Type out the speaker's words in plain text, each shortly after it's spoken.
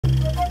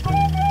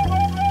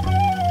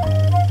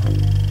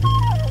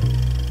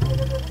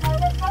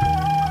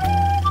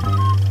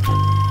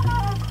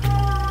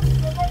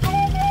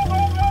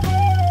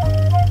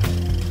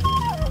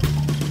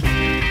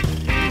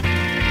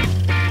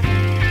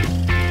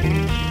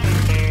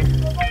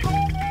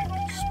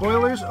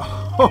spoilers?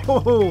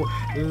 Oh,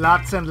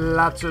 lots and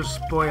lots of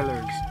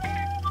spoilers.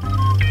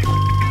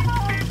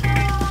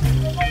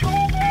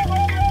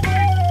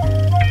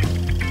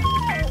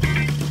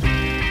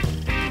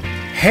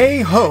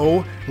 Hey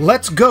ho,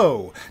 let's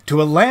go to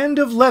a land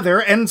of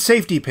leather and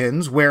safety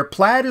pins where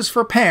plaid is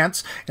for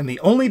pants and the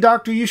only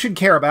doctor you should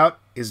care about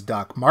is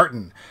Doc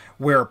Martin.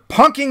 We're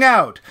punking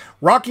out,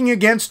 rocking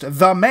against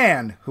the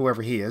man,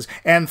 whoever he is,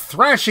 and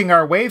thrashing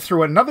our way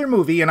through another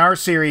movie in our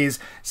series,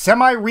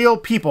 Semi-Real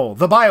People,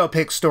 the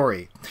biopic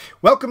story.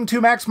 Welcome to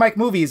Max Mike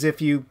Movies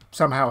if you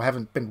somehow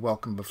haven't been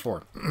welcome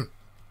before.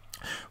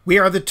 We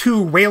are the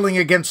two railing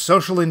against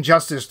social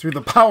injustice through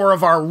the power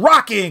of our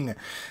rocking.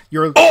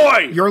 Your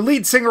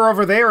lead singer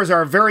over there is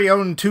our very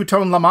own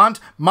two-tone Lamont,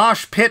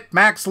 Mosh Pit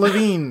Max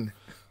Levine.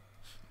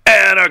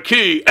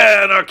 Anarchy!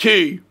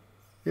 Anarchy!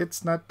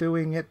 It's not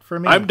doing it for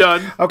me. I'm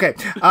done. Okay.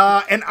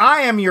 And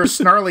I am your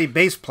snarly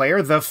bass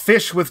player, the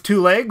fish with two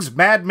legs,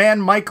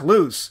 Madman Mike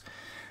Luce.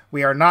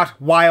 We are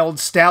not wild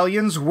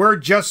stallions. We're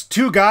just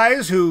two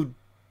guys who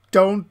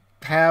don't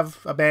have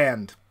a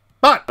band.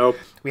 But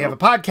we have a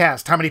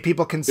podcast. How many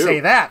people can say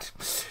that?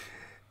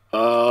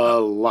 A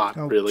lot,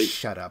 really.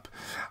 Shut up.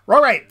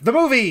 All right, the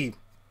movie.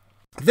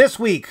 This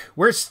week,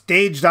 we're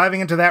stage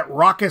diving into that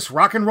raucous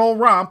rock and roll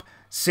romp,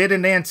 Sid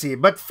and Nancy.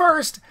 But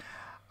first,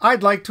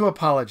 I'd like to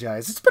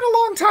apologize. It's been a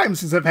long time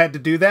since I've had to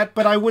do that,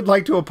 but I would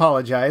like to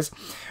apologize.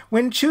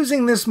 When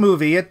choosing this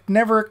movie, it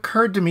never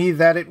occurred to me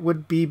that it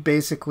would be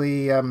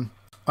basically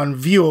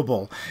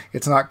unviewable.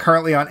 It's not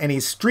currently on any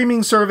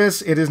streaming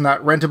service. It is not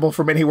rentable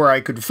from anywhere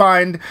I could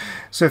find.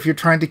 So if you're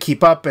trying to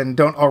keep up and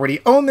don't already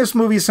own this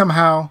movie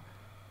somehow,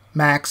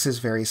 Max is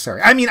very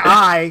sorry. I mean,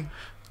 I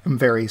am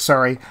very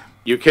sorry.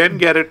 You can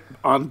get it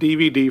on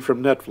DVD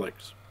from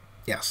Netflix.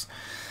 Yes.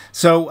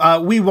 So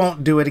we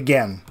won't do it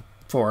again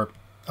for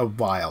a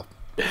while,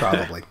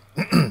 probably.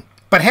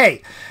 But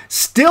hey,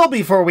 still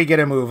before we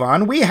get a move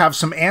on, we have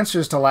some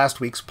answers to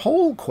last week's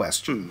poll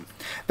question.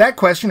 That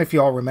question, if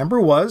you all remember,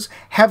 was,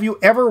 have you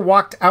ever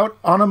walked out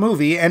on a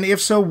movie? And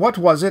if so, what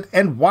was it?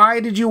 And why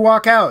did you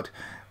walk out?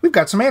 We've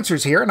got some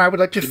answers here, and I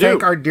would like to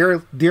thank our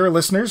dear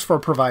listeners for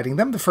providing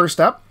them. The first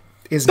up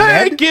is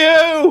Ned. Thank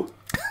you!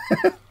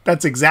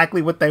 That's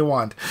exactly what they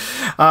want.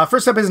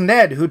 First up is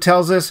Ned, who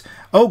tells us,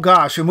 oh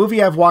gosh, a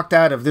movie I've walked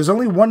out of. There's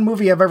only one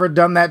movie I've ever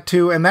done that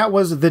to, and that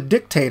was The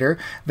Dictator,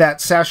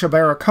 that Sacha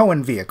Baron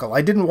Cohen vehicle.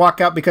 I didn't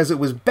walk out because it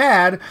was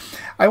bad.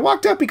 I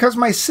walked out because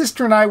my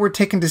sister and I were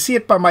taken to see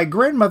it by my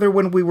grandmother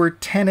when we were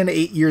 10 and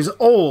 8 years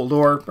old,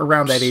 or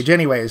around that age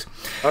anyways.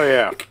 Oh,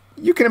 yeah.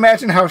 You can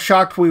imagine how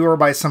shocked we were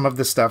by some of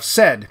the stuff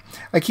said.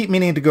 I keep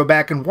meaning to go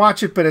back and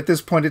watch it, but at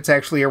this point it's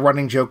actually a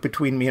running joke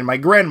between me and my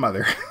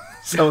grandmother.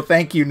 So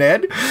thank you,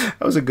 Ned.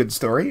 That was a good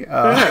story.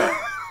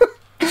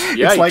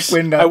 It's like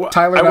when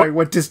Tyler and I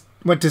went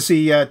to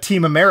see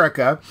Team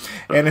America,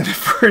 and in the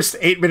first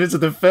 8 minutes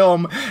of the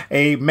film,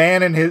 a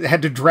man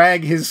had to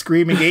drag his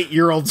screaming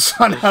 8-year-old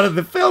son out of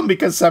the film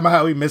because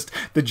somehow he missed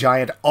the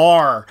giant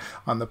R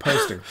on the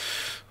poster.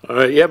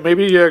 Yeah,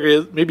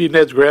 maybe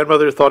Ned's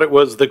grandmother thought it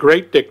was The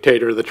Great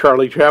Dictator, the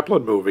Charlie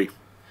Chaplin movie.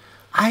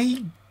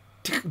 I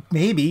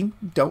maybe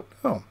don't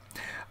know.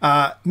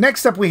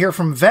 Next up, we hear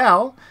from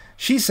Val.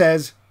 She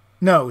says,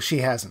 no, she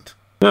hasn't.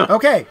 Huh.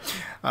 Okay.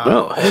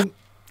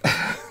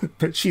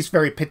 But she's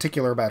very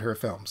particular about her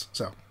films.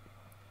 So,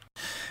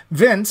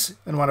 Vince,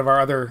 and one of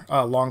our other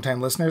longtime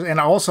listeners, and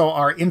also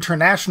our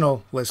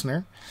international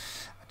listener,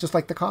 just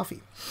like the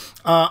coffee.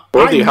 Or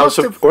the House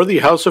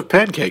of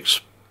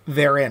Pancakes.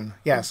 Therein,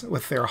 yes,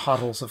 with their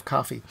hoddles of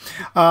coffee.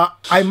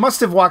 I must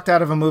have walked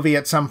out of a movie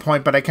at some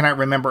point, but I cannot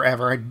remember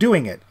ever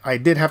doing it. I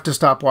did have to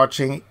stop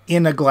watching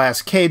In a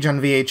Glass Cage on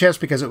VHS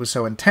because it was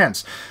so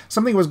intense.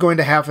 Something was going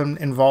to happen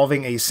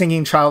involving a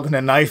singing child and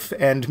a knife,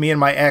 and me and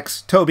my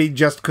ex, Toby,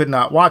 just could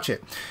not watch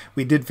it.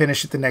 We did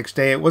finish it the next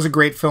day. It was a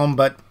great film,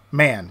 but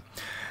man...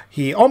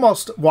 He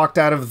almost walked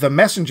out of The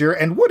Messenger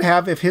and would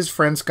have if his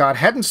friend Scott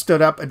hadn't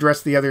stood up,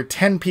 addressed the other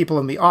 10 people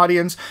in the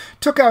audience,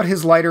 took out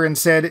his lighter and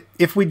said,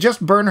 if we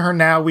just burn her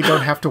now, we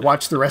don't have to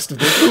watch the rest of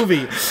the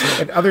movie.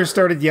 And others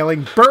started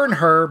yelling, burn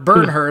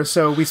her,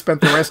 so we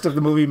spent the rest of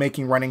the movie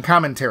making running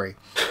commentary.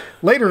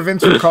 Later,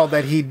 Vince recalled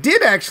that he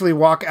did actually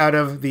walk out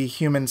of The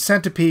Human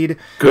Centipede.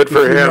 Good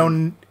for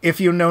him. If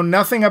you know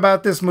nothing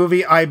about this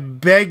movie, I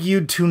beg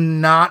you to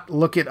not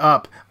look it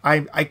up.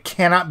 I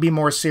cannot be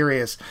more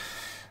serious.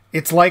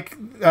 It's like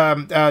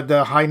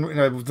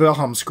the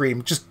Wilhelm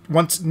scream. Just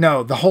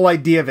the whole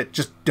idea of it,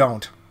 just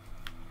don't.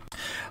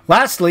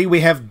 Lastly, we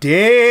have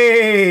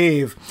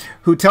Dave,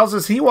 who tells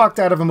us he walked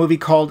out of a movie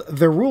called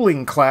The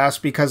Ruling Class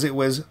because it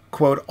was,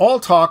 quote, all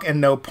talk and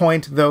no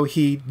point, though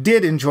he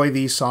did enjoy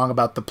the song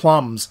about the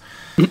plums.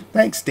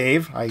 Thanks,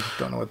 Dave. I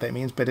don't know what that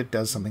means, but it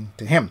does something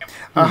to him.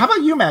 How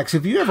about you, Max?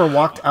 Have you ever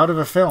walked out of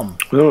a film?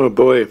 Oh,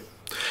 boy.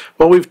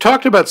 Well, we've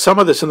talked about some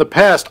of this in the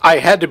past. I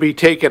had to be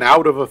taken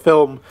out of a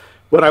film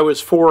when I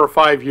was 4 or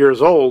 5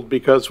 years old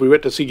because we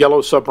went to see Yellow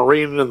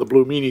Submarine and the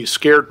Blue Meanies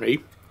scared me.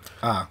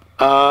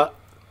 I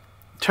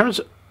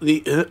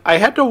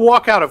had to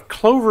walk out of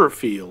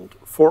Cloverfield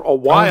for a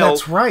while. Oh,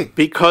 that's right.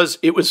 Because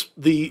it was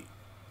the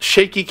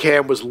shaky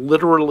cam was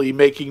literally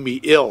making me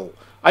ill.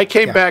 I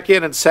came back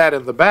in and sat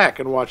in the back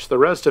and watched the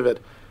rest of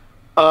it.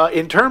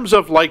 In terms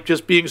of like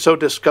just being so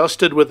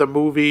disgusted with a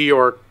movie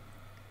or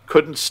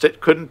couldn't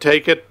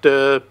take it,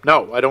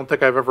 no, I don't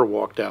think I've ever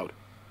walked out.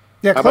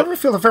 Yeah,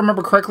 Cloverfield, if I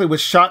remember correctly,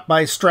 was shot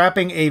by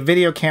strapping a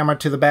video camera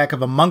to the back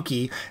of a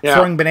monkey,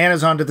 throwing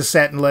bananas onto the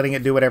set and letting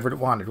it do whatever it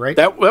wanted, right?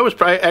 That was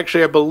probably,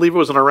 actually, I believe it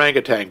was an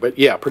orangutan, but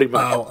yeah, pretty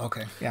much. Oh,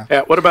 okay,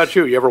 yeah. What about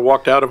you? You ever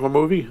walked out of a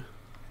movie?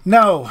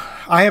 No,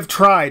 I have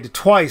tried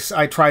twice.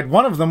 I tried.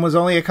 One of them was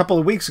only a couple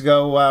of weeks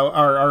ago,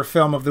 our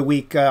film of the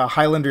week,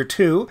 Highlander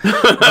 2,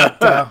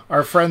 but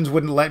our friends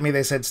wouldn't let me.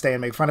 They said stay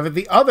and make fun of it.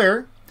 The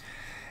other...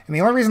 And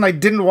the only reason I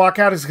didn't walk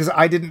out is because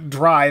I didn't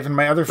drive, and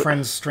my other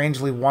friends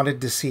strangely wanted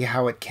to see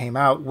how it came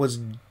out, was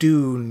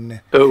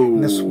Dune. Oh.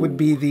 And this would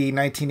be the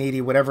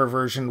 1980 whatever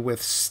version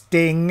with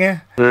Sting.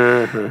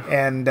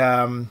 And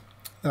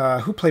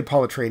who played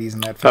Paul Atreides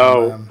in that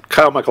film?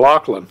 Kyle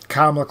MacLachlan.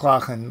 Kyle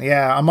MacLachlan,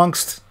 yeah,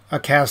 amongst a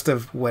cast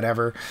of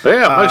whatever.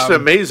 Yeah, it's an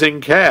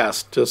amazing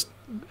cast. Just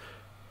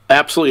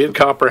absolutely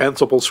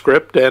incomprehensible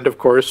script, and of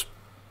course,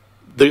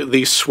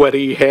 the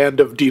sweaty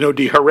hand of Dino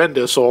De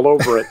Horrendous all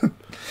over it.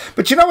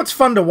 But you know what's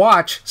fun to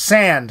watch?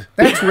 Sand.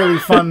 That's really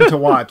fun to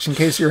watch, in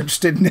case you're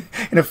interested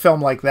in a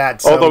film like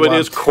that. So, although it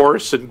is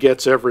coarse and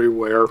gets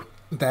everywhere.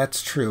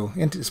 That's true,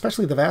 and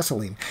especially the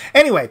Vaseline.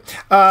 Anyway,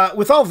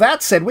 with all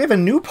that said, we have a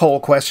new poll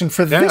question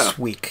for this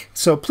week.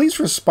 So please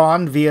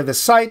respond via the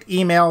site,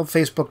 email,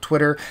 Facebook,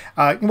 Twitter.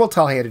 We'll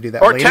tell you how to do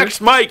that later. Or text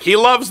Mike. He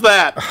loves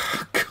that.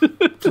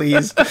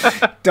 Please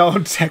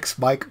don't text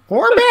Mike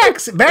or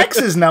Max.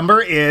 Max's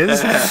number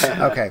is...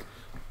 Okay.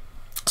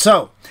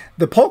 So...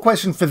 The poll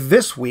question for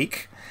this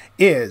week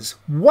is,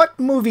 what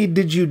movie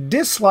did you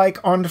dislike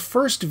on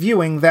first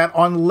viewing that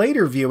on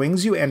later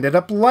viewings you ended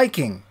up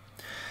liking?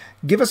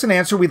 Give us an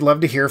answer. We'd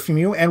love to hear from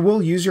you, and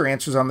we'll use your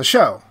answers on the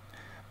show.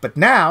 But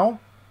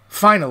now,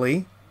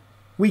 finally,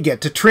 we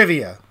get to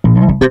trivia.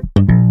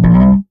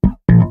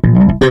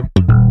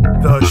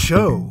 The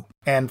show.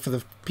 And for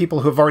the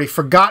people who have already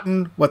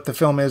forgotten what the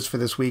film is for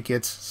this week,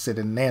 it's Sid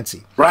and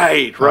Nancy.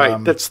 Right.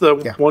 That's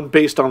the one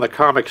based on the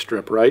comic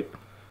strip, right?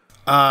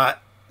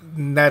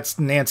 That's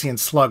Nancy and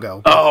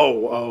Sluggo.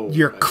 Oh.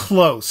 You're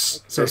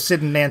close. So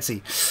Sid and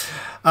Nancy.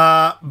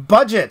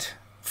 Budget,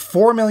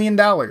 $4 million.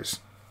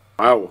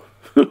 Wow.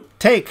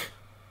 Take,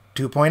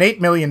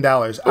 $2.8 million.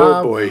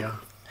 Oh, boy.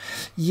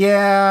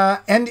 Yeah,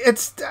 and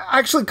it's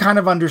actually kind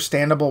of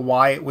understandable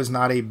why it was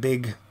not a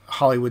big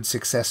Hollywood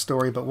success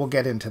story, but we'll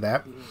get into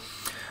that.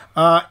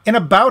 In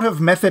a bout of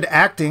method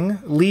acting,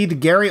 lead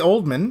Gary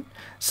Oldman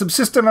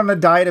subsisted on a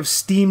diet of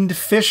steamed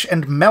fish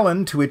and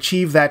melon to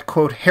achieve that,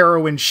 quote,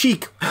 heroin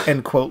chic,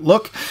 end quote,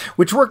 look,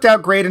 which worked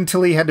out great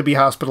until he had to be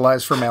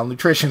hospitalized for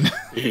malnutrition.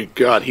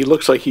 God, he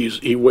looks like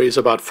he weighs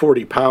about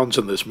 40 pounds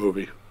in this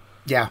movie.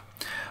 Yeah.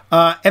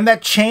 And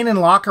that chain and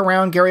lock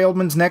around Gary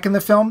Oldman's neck in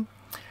the film,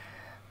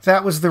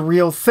 that was the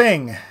real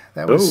thing.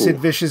 That was Sid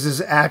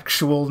Vicious's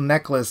actual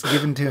necklace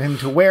given to him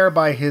to wear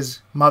by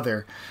his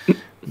mother.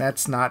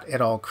 That's not at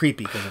all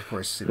creepy, because, of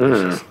course, Sid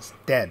Vicious is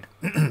dead.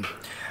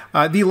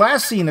 The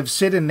last scene of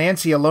Sid and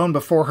Nancy alone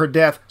before her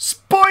death,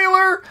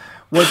 spoiler,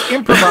 was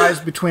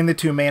improvised between the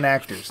two main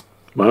actors.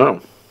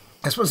 Wow.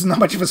 I suppose it's not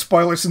much of a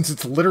spoiler since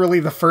it's literally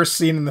the first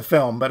scene in the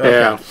film, but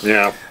okay.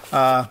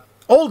 Yeah.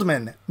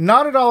 Oldman,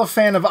 not at all a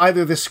fan of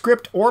either the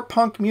script or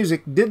punk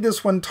music, did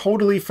this one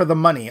totally for the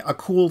money, a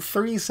cool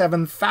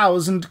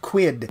 37,000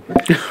 quid.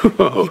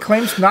 He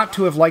claims not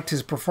to have liked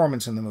his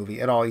performance in the movie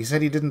at all. He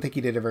said he didn't think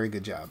he did a very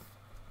good job.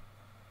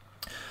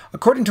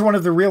 According to one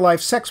of the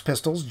real-life Sex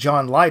Pistols,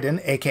 John Lydon,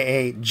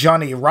 a.k.a.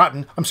 Johnny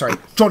Rotten,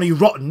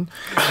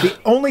 the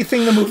only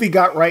thing the movie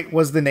got right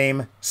was the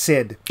name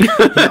Sid. He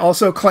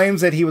also claims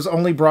that he was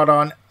only brought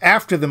on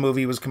after the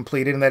movie was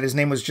completed and that his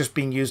name was just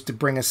being used to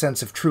bring a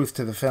sense of truth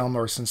to the film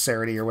or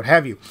sincerity or what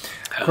have you.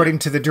 According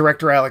to the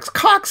director Alex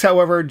Cox,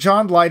 however,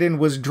 John Lydon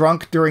was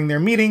drunk during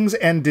their meetings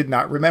and did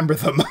not remember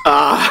them.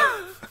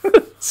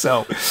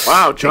 So,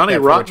 wow, Johnny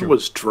Rotten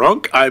was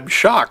drunk? I'm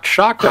shocked.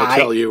 I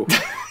tell you.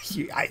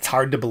 It's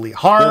hard to believe.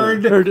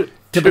 Hard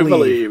to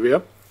believe.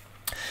 Yep.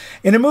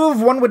 In a move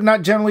one would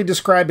not generally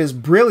describe as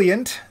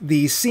brilliant,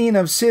 the scene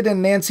of Sid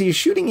and Nancy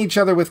shooting each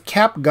other with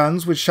cap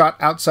guns was shot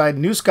outside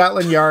New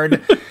Scotland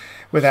Yard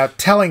without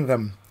telling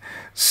them.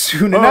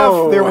 Soon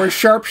enough, there were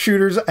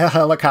sharpshooters, a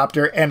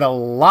helicopter, and a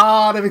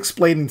lot of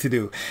explaining to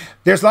do.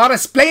 There's a lot of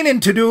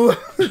explaining to do.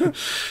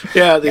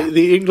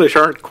 The English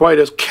aren't quite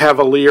as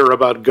cavalier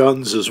about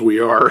guns as we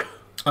are.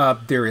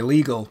 They're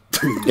illegal.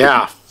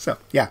 Yeah. So,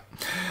 yeah.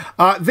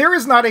 There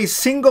is not a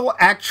single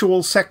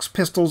actual Sex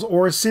Pistols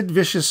or Sid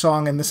Vicious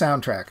song in the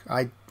soundtrack.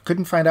 I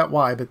couldn't find out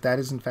why, but that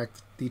is in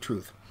fact the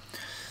truth.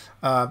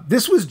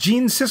 This was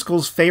Gene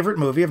Siskel's favorite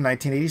movie of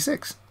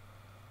 1986.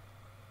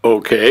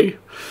 Okay.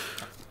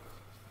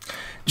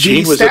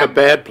 Gene was in a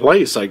bad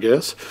place, I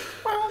guess.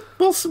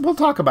 Well, we'll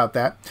talk about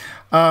that.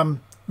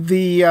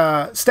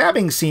 The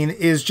stabbing scene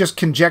is just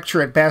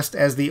conjecture at best,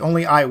 as the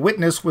only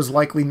eyewitness was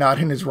likely not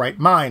in his right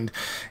mind.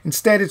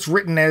 Instead, it's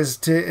written as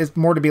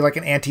more to be like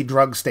an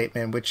anti-drug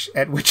statement,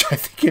 at which I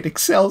think it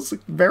excels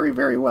very,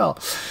 very well.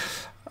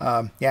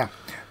 Yeah.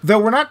 Though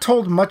we're not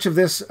told much of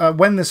this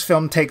when this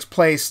film takes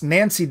place,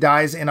 Nancy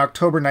dies in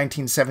October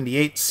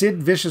 1978.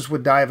 Sid Vicious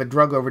would die of a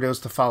drug overdose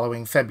the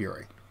following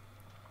February.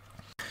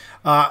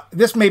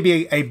 This may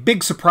be a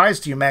big surprise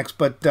to you, Max,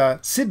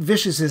 but Sid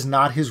Vicious is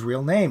not his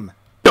real name.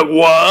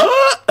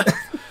 What?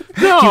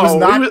 No, he was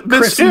not it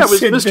was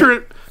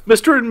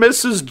Mr. and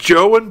Mrs.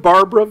 Joe and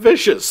Barbara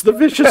Vicious, the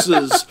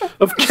Viciouses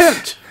of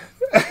Kent.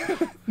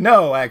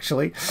 No,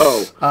 actually.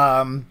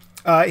 Oh.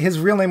 His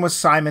real name was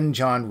Simon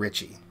John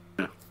Ritchie.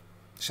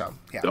 So,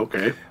 yeah.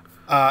 Okay.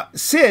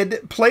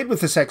 Sid played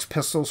with the Sex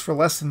Pistols for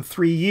less than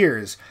 3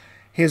 years.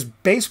 His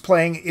bass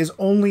playing is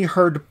only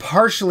heard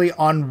partially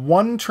on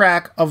one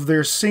track of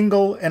their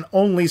single and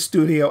only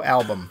studio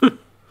album.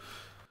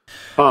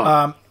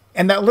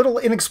 And that little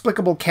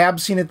inexplicable cab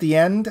scene at the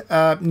end,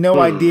 no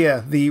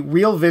idea. The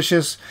real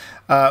Vicious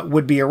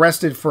would be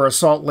arrested for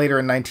assault later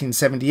in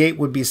 1978,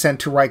 would be sent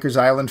to Rikers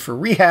Island for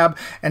rehab,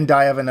 and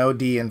die of an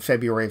OD in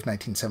February of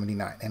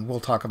 1979. And we'll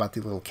talk about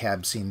the little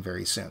cab scene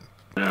very soon.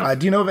 Yeah.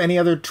 Do you know of any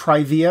other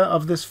trivia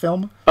of this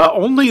film?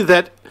 Only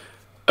that,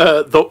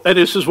 and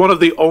this is one of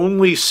the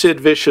only Sid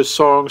Vicious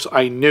songs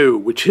I knew,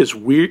 which is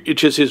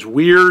his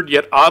weird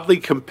yet oddly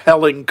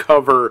compelling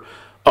cover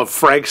of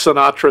Frank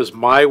Sinatra's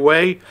 "My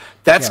Way."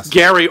 That's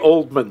Gary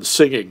Oldman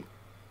singing.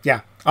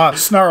 Yeah,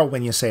 snarl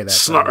when you say that.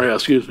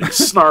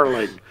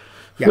 Snarling.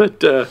 Yeah.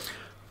 But,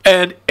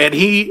 and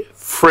he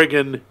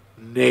friggin'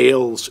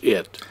 nails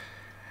it.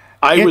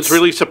 I was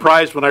really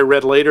surprised when I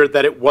read later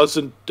that it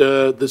wasn't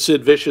the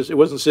Sid Vicious. It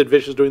wasn't Sid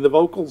Vicious doing the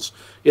vocals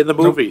in the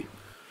movie.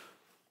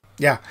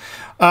 Nope.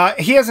 Yeah,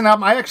 he has an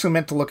album. I actually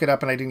meant to look it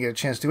up and I didn't get a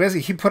chance to.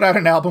 He put out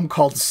an album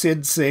called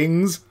Sid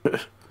Sings.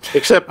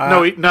 Except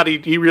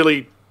he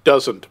really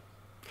doesn't.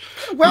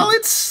 Well,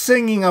 it's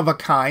singing of a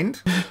kind.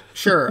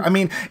 Sure. I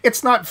mean,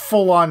 it's not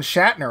full-on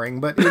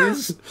Shatnering, but it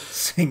is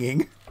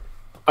singing.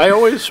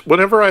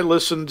 Whenever I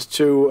listened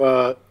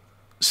to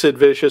Sid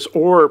Vicious,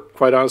 or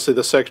quite honestly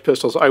the Sex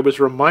Pistols, I was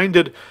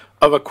reminded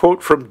of a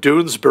quote from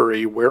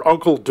Doonesbury where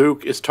Uncle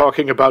Duke is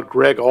talking about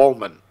Greg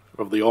Allman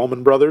of the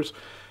Allman Brothers.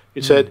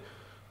 He said,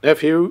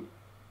 "Nephew,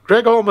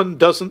 Greg Allman's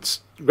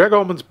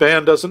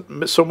band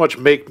doesn't so much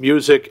make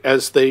music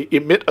as they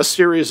emit a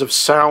series of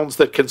sounds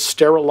that can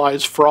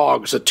sterilize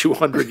frogs at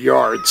 200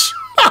 yards.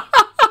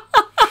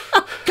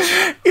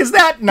 Is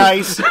that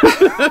nice?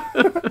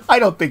 I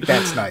don't think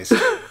that's nice.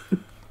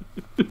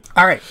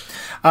 All right.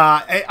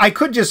 I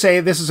could just say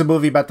this is a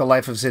movie about the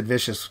life of Sid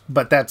Vicious,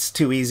 but that's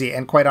too easy.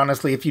 And quite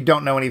honestly, if you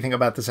don't know anything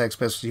about the Sex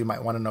Pistols, you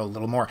might want to know a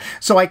little more.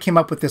 So I came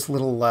up with this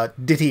little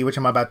ditty, which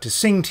I'm about to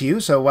sing to you.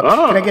 So can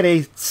I get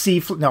a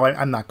C? No,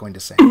 I'm not going to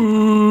sing.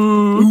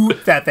 Ooh,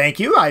 thank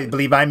you. I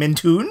believe I'm in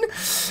tune.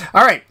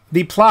 All right.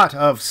 The plot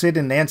of Sid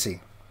and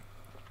Nancy.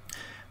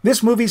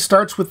 This movie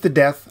starts with the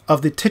death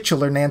of the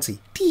titular Nancy.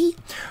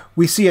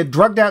 We see a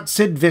drugged-out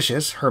Sid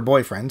Vicious, her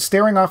boyfriend,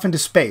 staring off into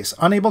space,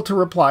 unable to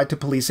reply to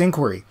police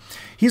inquiry.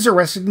 He's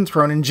arrested and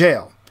thrown in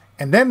jail.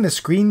 And then the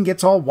screen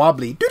gets all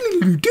wobbly.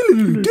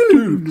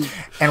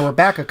 And we're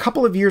back a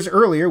couple of years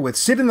earlier with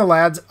Sid and the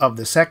lads of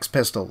the Sex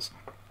Pistols.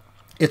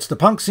 It's the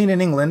punk scene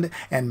in England,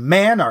 and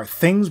man, are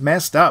things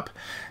messed up.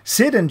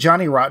 Sid and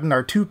Johnny Rotten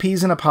are two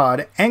peas in a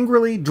pod,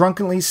 angrily,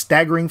 drunkenly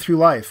staggering through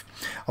life.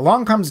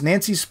 Along comes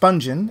Nancy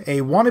Spungen,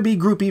 a wannabe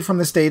groupie from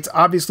the States,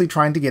 obviously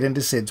trying to get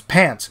into Sid's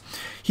pants.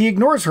 He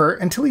ignores her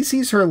until he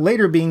sees her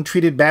later being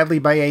treated badly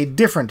by a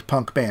different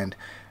punk band.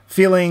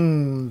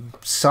 Feeling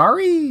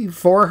sorry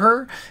for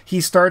her, he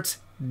starts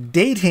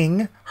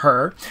dating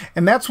her,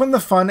 and that's when the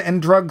fun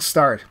and drugs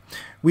start.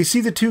 We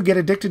see the two get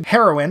addicted to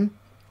heroin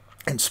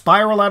and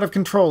spiral out of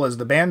control as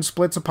the band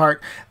splits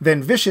apart.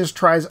 Then Vicious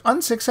tries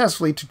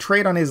unsuccessfully to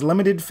trade on his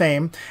limited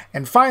fame,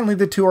 and finally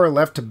the two are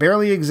left to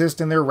barely exist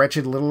in their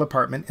wretched little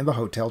apartment in the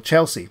Hotel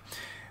Chelsea,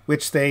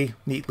 which they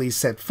neatly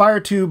set fire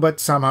to,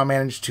 but somehow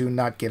manage to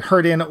not get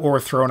hurt in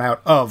or thrown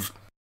out of.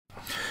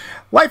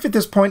 Life at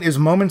this point is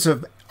moments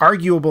of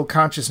arguable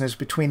consciousness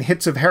between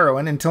hits of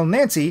heroin until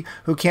Nancy,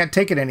 who can't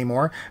take it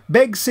anymore,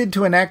 begs Sid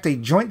to enact a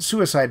joint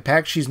suicide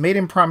pact she's made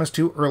him promise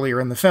to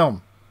earlier in the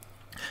film.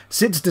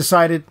 Sid's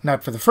decided,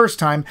 not for the first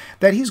time,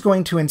 that he's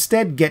going to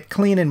instead get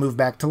clean and move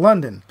back to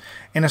London.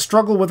 In a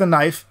struggle with a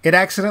knife, it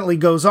accidentally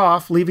goes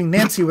off, leaving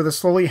Nancy with a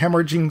slowly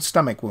hemorrhaging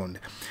stomach wound.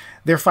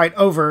 Their fight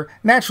over,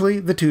 naturally,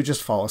 the two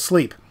just fall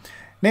asleep.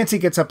 Nancy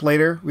gets up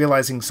later,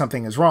 realizing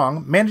something is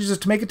wrong, manages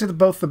to make it to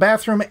both the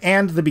bathroom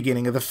and the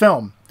beginning of the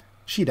film.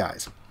 She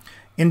dies.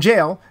 In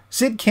jail,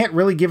 Sid can't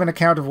really give an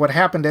account of what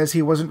happened as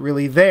he wasn't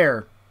really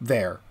there.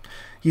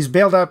 He's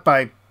bailed out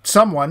by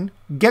someone,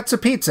 gets a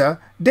pizza,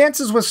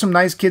 dances with some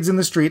nice kids in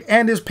the street,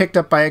 and is picked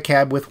up by a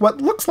cab with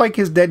what looks like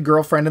his dead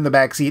girlfriend in the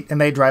backseat,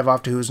 and they drive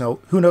off to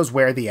who knows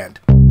where. The end.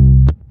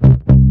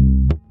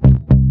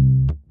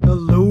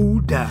 Hello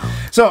down.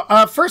 So,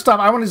 first off,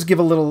 I want to just give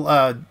a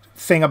little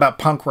thing about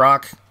punk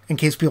rock in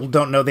case people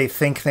don't know, they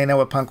think they know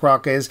what punk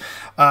rock is.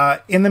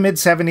 In the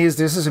mid-'70s,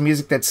 this is a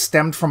music that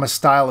stemmed from a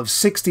style of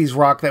 60s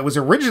rock that was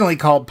originally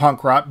called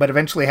punk rock, but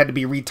eventually had to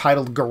be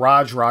retitled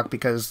garage rock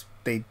because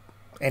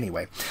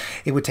anyway,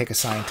 it would take a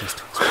scientist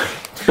to explain it.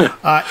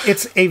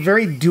 It's a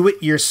very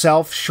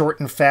do-it-yourself, short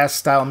and fast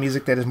style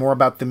music that is more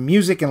about the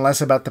music and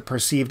less about the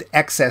perceived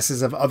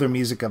excesses of other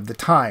music of the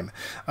time.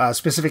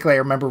 Specifically, I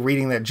remember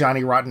reading that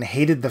Johnny Rotten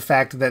hated the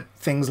fact that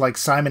things like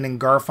Simon and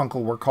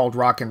Garfunkel were called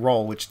rock and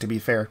roll, which, to be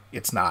fair,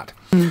 it's not.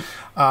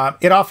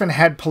 It often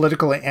had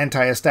political and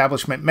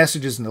anti-establishment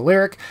messages in the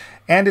lyric,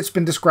 and it's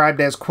been described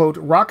as, quote,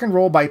 rock and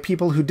roll by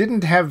people who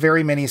didn't have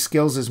very many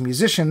skills as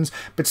musicians,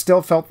 but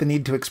still felt the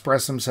need to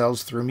express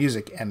themselves through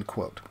music, end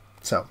quote.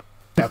 So,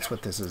 that's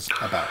what this is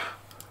about.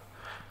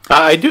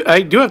 I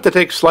do have to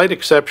take slight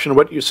exception to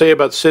what you say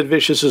about Sid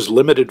Vicious's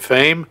limited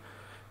fame.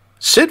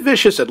 Sid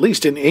Vicious, at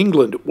least in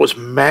England, was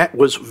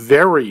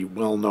very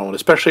well known,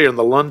 especially in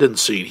the London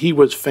scene. He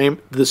was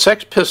The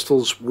Sex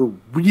Pistols were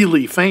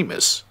really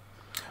famous.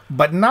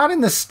 But not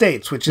in the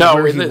States, which is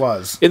where he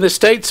was. In the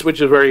States,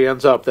 which is where he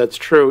ends up, that's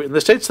true. In the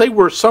States, they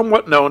were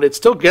somewhat known. It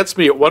still gets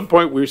me. At one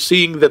point, we're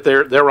seeing that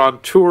they're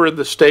on tour in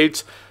the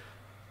States,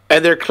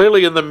 and they're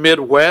clearly in the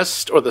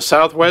Midwest or the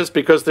Southwest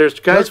because there's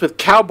guys with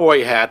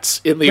cowboy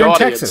hats in the audience.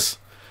 Texas.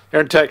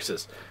 They're in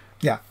Texas.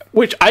 Yeah.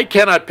 Which I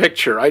cannot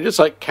picture. I just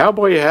like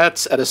cowboy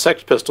hats at a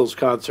Sex Pistols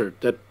concert.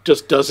 That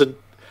just doesn't...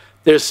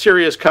 There's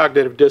serious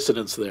cognitive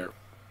dissonance there.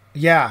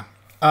 Yeah.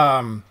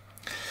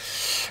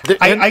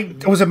 I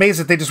was amazed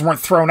that they just weren't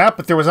thrown out,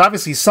 but there was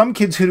obviously some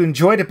kids who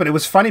enjoyed it, but it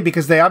was funny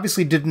because they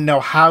obviously didn't know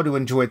how to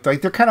enjoy it.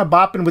 Like, they're kind of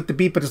bopping with the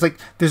beat, but it's like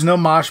there's no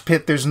mosh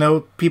pit, there's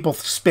no people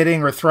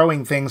spitting or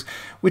throwing things,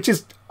 which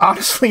is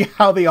honestly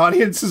how the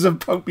audiences of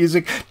punk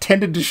music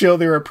tended to show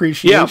their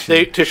appreciation.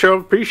 Yeah, to show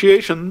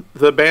appreciation,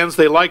 the bands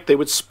they liked, they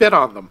would spit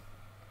on them.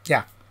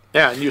 Yeah.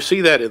 Yeah, and you see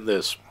that in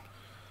this.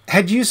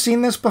 Had you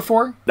seen this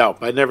before? No,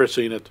 I'd never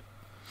seen it.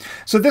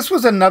 So this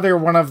was another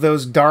one of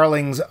those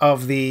darlings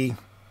of the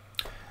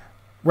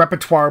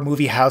repertoire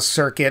movie house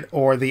circuit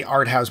or the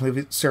art house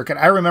movie circuit.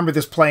 I remember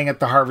this playing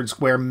at the Harvard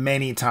Square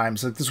many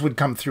times. Like, this would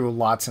come through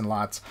lots and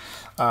lots.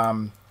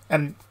 And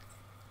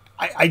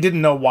I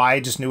didn't know why. I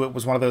just knew it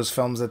was one of those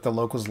films that the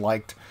locals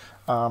liked.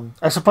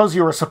 I suppose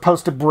you were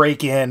supposed to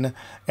break in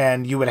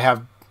and you would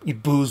have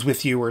booze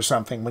with you or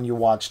something when you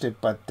watched it,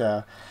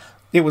 but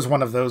it was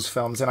one of those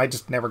films, and I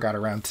just never got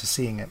around to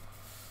seeing it.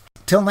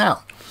 Till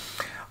now.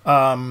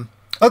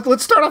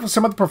 Let's start off with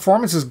some of the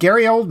performances.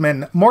 Gary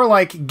Oldman, more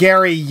like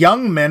Gary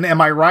Youngman,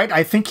 am I right?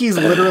 I think he's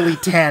literally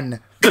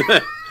 10. Yeah,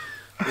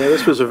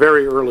 this was a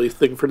very early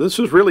thing for this.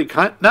 Was really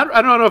I don't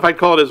know if I'd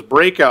call it his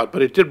breakout,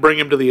 but it did bring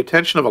him to the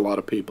attention of a lot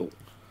of people.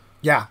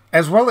 Yeah,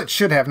 as well it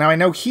should have. Now, I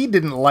know he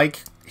didn't like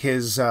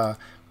his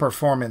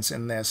performance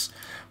in this,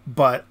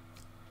 but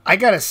I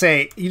gotta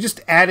say, you just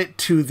add it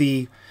to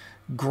the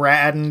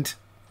grand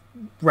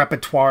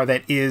repertoire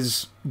that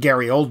is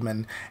Gary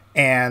Oldman,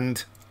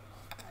 and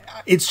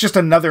it's just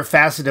another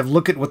facet of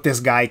look at what this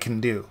guy can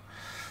do.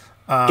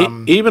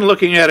 Even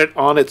looking at it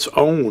on its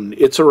own,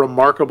 it's a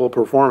remarkable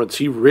performance.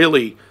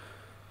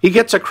 He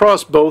gets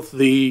across both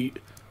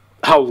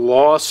how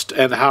lost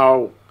and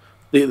how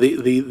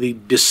the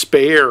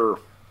despair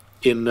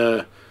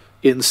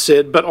in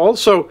Sid, but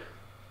also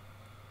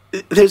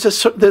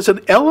there's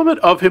an element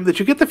of him that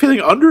you get the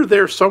feeling under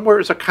there somewhere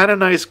is a kind of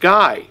nice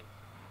guy,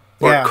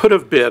 or could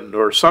have been,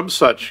 or some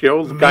such.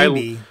 The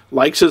guy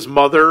likes his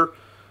mother,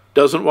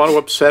 doesn't want to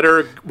upset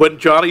her. When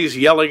Johnny's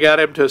yelling at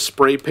him to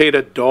spray paint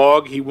a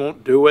dog, he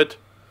won't do it.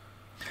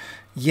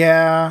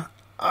 Yeah,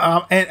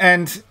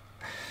 and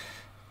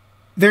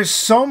there's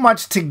so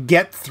much to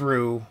get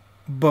through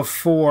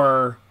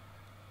before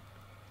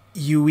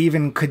you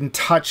even can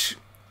touch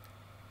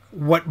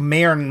what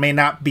may or may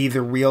not be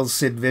the real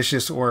Sid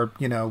Vicious or,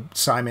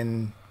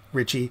 Simon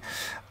Ritchie.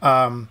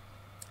 And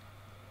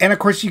of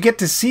course, you get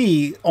to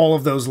see all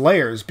of those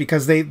layers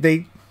because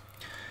they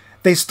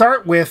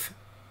start with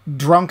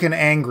drunk and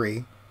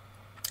angry,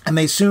 and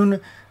they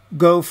soon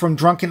go from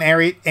drunk and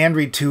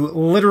angry to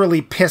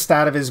literally pissed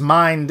out of his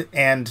mind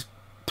and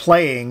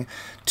playing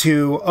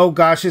to, oh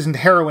gosh, isn't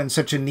heroin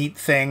such a neat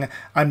thing?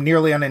 I'm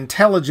nearly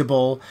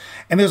unintelligible.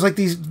 And there's like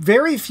these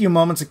very few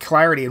moments of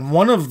clarity, and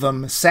one of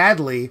them,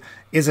 sadly,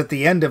 is at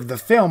the end of the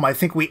film. I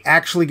think we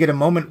actually get a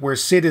moment where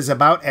Sid is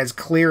about as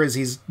clear as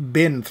he's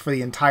been for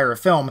the entire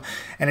film,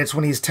 and it's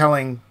when he's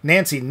telling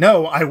Nancy,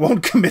 no, I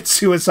won't commit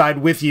suicide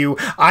with you.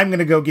 I'm going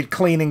to go get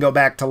clean and go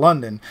back to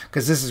London,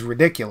 because this is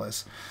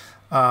ridiculous.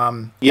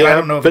 I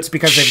don't know if it's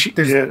because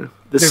there's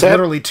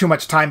literally too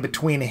much time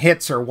between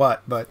hits or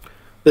what, but...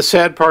 The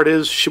sad part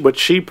is what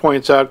she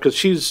points out, because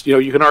she's,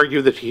 you can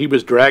argue that he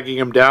was dragging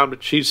him down,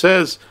 but she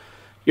says,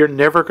 you're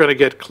never going to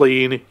get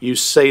clean. You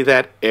say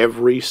that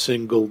every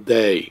single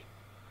day.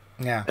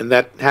 Yeah. And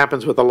that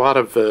happens with a lot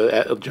of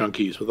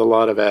junkies, with a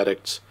lot of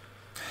addicts.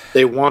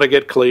 They want to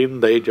get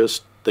clean, they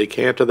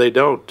can't or they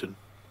don't.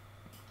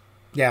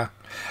 Yeah.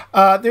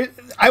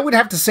 I would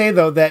have to say,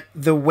 though, that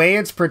the way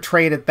it's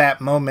portrayed at that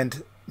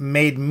moment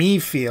made me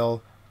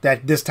feel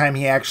that this time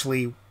he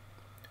actually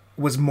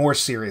was more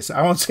serious.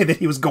 I won't say that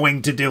he was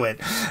going to do it,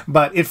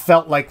 but it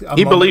felt like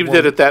he believed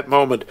it at that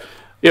moment.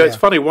 Yeah, it's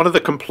funny. One of the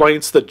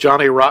complaints that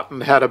Johnny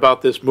Rotten had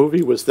about this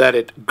movie was that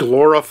it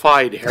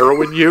glorified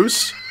heroin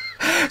use.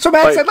 So,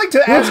 Max, I'd like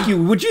to ask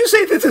you, would you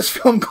say that this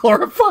film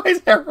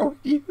glorifies heroin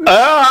use?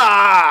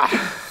 Yeah.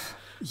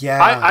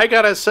 I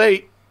gotta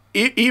say,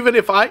 even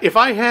if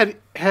I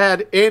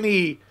had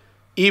any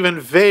even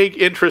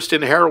vague interest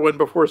in heroin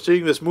before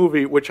seeing this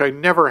movie, which I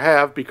never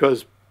have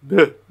because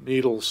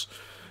needles,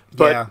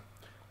 but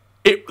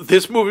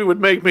this movie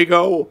would make me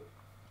go,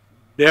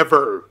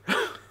 never.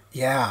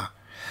 Yeah.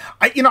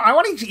 I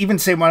want to even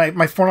say one of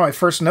my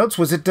first notes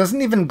was it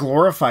doesn't even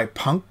glorify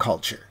punk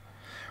culture,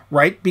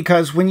 right?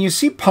 Because when you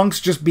see punks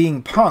just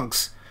being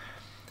punks,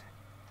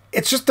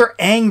 it's just they're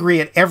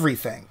angry at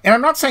everything. And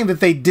I'm not saying that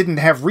they didn't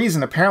have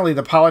reason. Apparently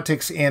the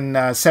politics in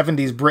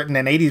 70s Britain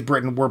and 80s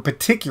Britain were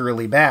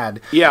particularly bad.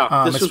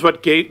 Yeah, this is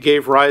what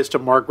gave rise to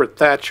Margaret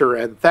Thatcher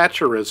and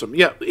Thatcherism.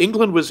 Yeah,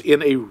 England was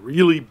in a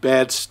really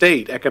bad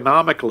state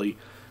economically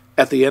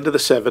at the end of the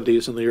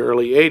 70s and the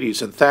early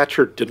 80s, and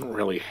Thatcher didn't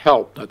really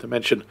help, not to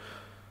mention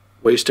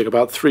wasting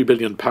about £3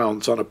 billion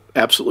on an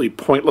absolutely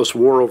pointless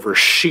war over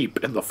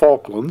sheep in the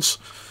Falklands.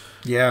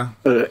 Yeah.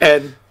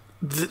 And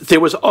there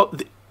was...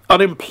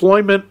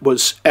 unemployment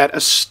was at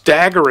a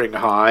staggering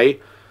high,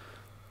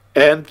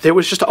 and there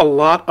was just a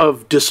lot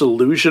of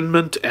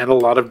disillusionment and a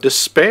lot of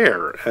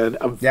despair, and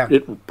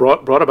it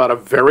brought about a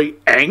very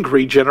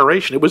angry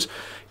generation.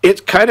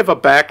 It's kind of a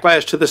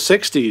backlash to the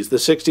 60s. The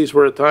 60s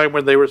were a time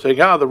when they were saying,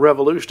 the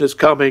revolution is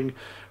coming,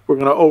 we're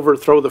going to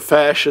overthrow the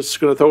fascists,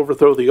 going to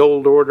overthrow the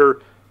old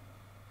order.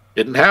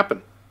 Didn't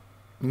happen.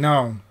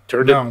 No.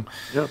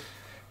 Yeah.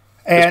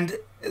 And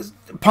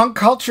punk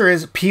culture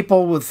is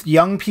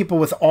young people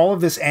with all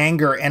of this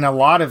anger, and a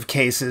lot of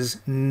cases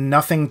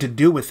nothing to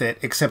do with it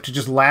except to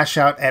just lash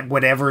out at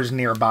whatever's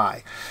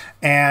nearby.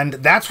 And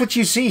that's what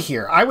you see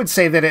here. I would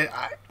say that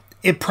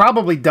it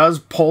probably does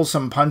pull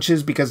some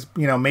punches because,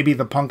 maybe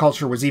the punk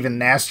culture was even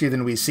nastier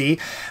than we see.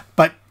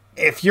 But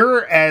if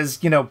you're as,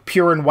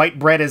 pure and white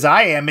bread as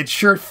I am, it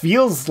sure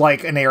feels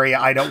like an area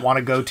I don't want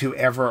to go to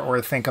ever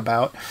or think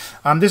about.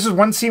 This is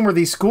one scene where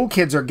these school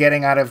kids are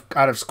getting out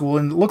of school,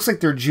 and it looks like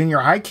they're junior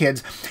high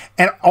kids,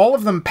 and all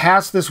of them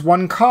pass this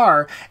one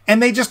car,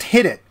 and they just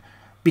hit it.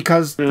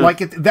 Because, and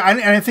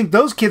I think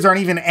those kids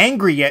aren't even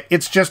angry yet.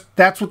 It's just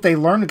that's what they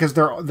learn because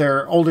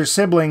their older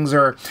siblings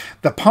or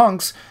the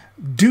punks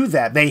do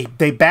that.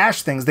 They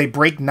bash things. They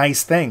break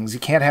nice things. You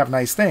can't have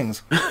nice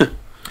things.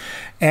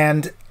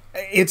 And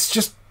it's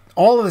just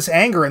all of this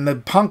anger, and the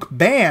punk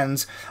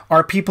bands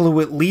are people who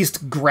at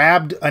least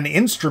grabbed an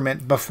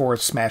instrument before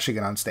smashing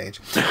it on stage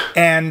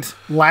and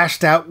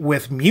lashed out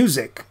with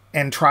music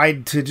and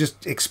tried to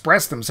just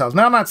express themselves.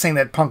 Now, I'm not saying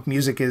that punk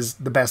music is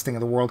the best thing in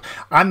the world.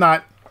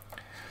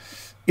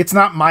 It's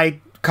not my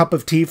cup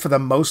of tea for the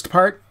most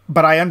part,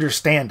 but I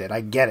understand it.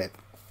 I get it.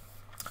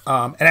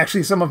 And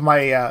actually, some of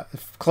my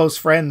close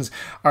friends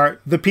are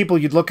the people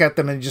you'd look at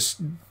them and just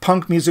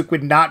punk music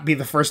would not be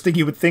the first thing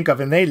you would think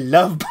of, and they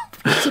love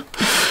punk music.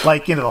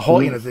 Like, the whole,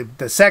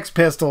 the Sex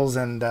Pistols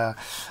and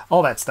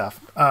all that stuff.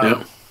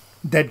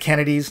 Dead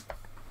Kennedys.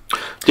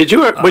 Did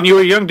you, when you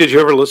were young, did you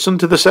ever listen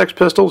to the Sex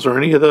Pistols or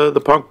any of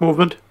the punk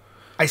movement?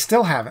 I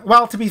still haven't.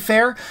 Well, to be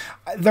fair,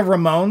 the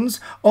Ramones,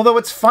 although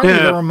it's funny,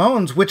 the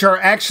Ramones, which are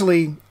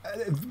actually...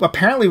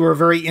 apparently were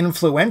very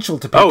influential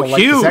to people like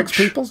the Sex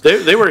Pistols.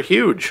 They were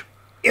huge.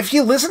 If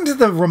you listen to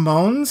the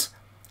Ramones,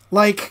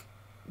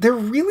 they're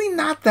really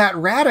not that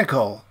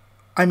radical.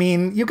 I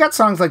mean, you got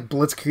songs like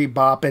Blitzkrieg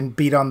Bop and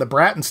Beat on the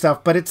Brat and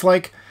stuff, but it's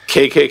like...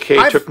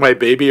 KKK took my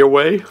baby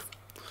away.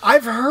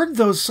 I've heard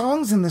those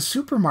songs in the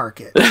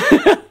supermarket,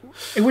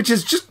 which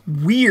is just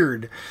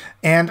weird.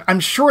 And I'm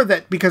sure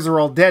that because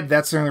they're all dead,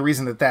 that's the only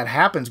reason that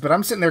happens. But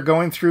I'm sitting there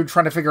going through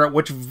trying to figure out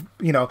which,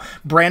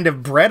 brand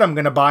of bread I'm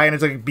going to buy. And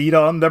it's like, beat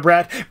on the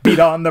brat, beat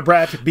on the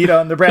brat, beat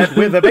on the brat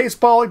with a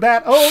baseball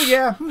bat. Oh,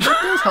 yeah, that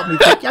does help me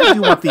think. I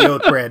do want the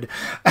oat bread.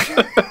 I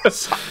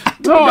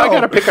got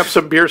to pick up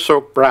some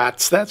beer-soaked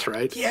brats. That's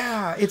right.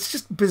 Yeah, it's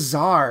just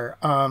bizarre.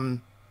 We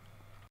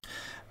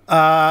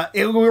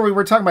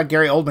were talking about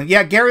Gary Oldman.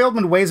 Yeah, Gary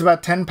Oldman weighs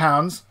about 10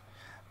 pounds.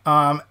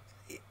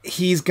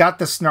 He's got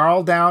the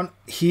snarl down.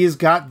 He's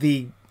got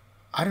the,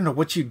 I don't know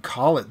what you'd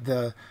call it.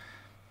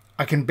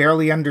 I can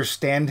barely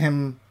understand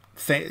him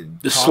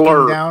the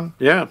slur down.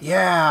 Yeah.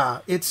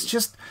 Yeah. It's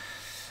just.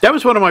 That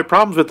was one of my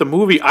problems with the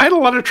movie. I had a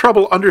lot of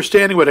trouble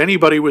understanding what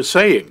anybody was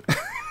saying.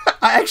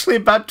 Actually,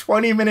 about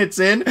 20 minutes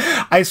in,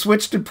 I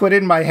switched to put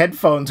in my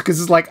headphones because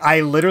it's like,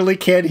 I literally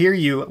can't hear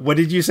you. What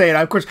did you say? And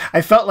of course,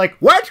 I felt like,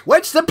 what?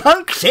 What's the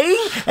punk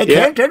saying? I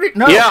can't hear it.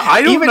 No. Yeah,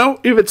 I don't know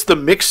if it's the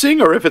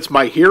mixing or if it's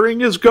my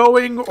hearing is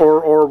going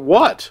or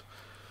what.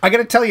 I got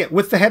to tell you,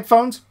 with the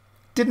headphones,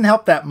 didn't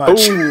help that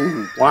much.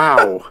 Oh,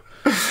 wow.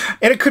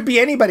 And it could be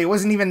anybody. It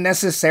wasn't even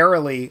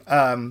necessarily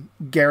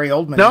Gary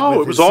Oldman.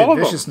 No, it was all of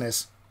them. Sid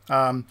Viciousness.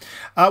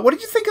 What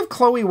did you think of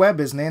Chloe Webb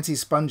as Nancy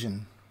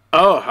Spungen?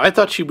 Oh, I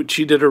thought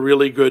she did a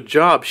really good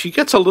job. She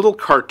gets a little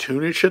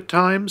cartoonish at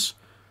times,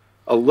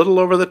 a little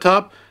over the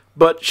top,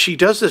 but she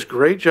does this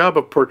great job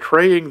of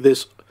portraying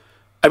this.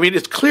 I mean,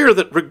 it's clear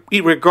that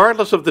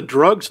regardless of the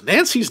drugs,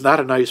 Nancy's not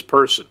a nice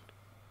person.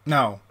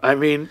 No. I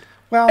mean...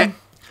 Well,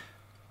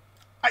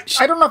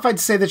 I don't know if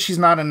I'd say that she's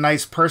not a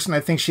nice person. I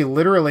think she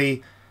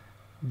literally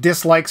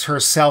dislikes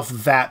herself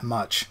that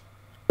much.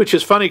 Which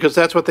is funny, because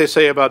that's what they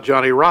say about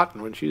Johnny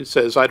Rotten. When she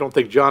says, I don't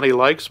think Johnny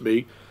likes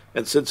me,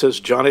 and Sid says,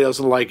 Johnny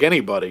doesn't like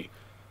anybody.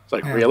 It's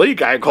like, really?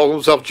 Guy calling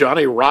himself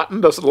Johnny Rotten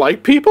doesn't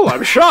like people?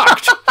 I'm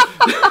shocked.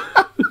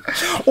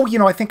 Oh,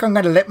 I think I'm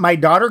going to let my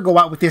daughter go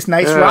out with this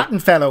nice rotten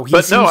fellow.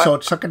 He seems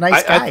such a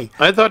nice guy.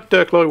 I thought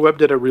Chloe Webb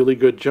did a really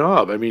good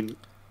job. I mean,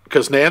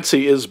 because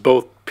Nancy is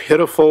both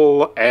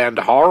pitiful and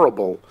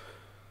horrible.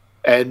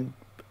 And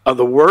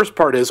the worst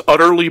part is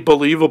utterly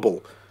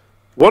believable.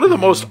 One of the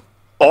most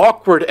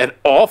awkward and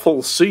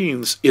awful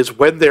scenes is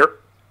when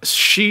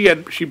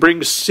she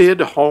brings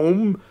Sid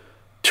home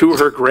to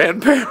her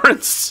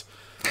grandparents.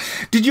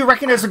 Did you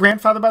recognize the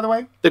grandfather, by the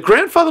way? The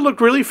grandfather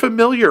looked really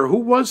familiar. Who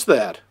was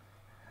that?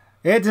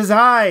 It is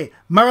I,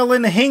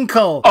 Merlin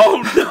Hinkle.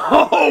 Oh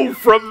no!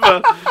 From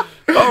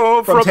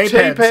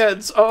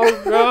Tapeheads.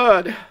 Oh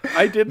God,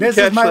 I didn't. This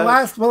catch is my that.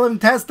 last will and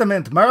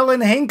testament,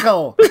 Merlin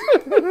Hinkle.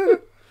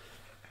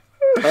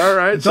 All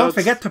right. Don't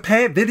forget to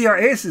pay Video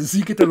Aces.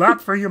 You get a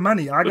lot for your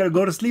money. I gotta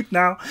go to sleep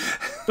now.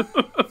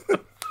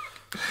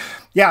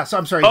 Yeah. So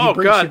I'm sorry.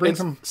 God! She brings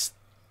him.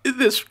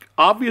 This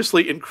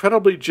obviously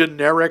incredibly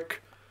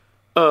generic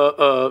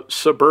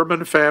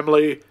suburban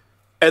family,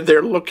 and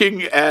they're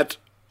looking at,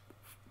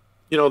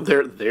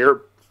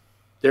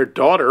 their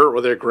daughter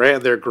or their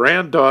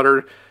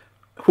granddaughter,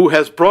 who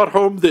has brought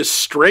home this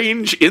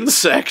strange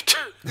insect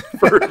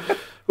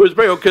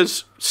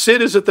because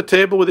Sid is at the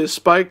table with his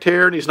spiked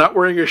hair and he's not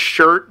wearing a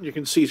shirt. And you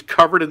can see he's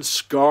covered in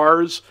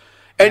scars,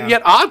 and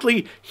yet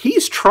oddly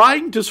he's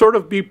trying to sort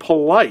of be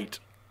polite.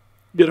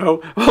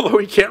 Although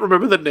he can't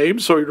remember the name,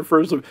 so he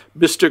refers to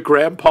Mr.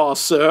 Grandpa,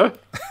 sir.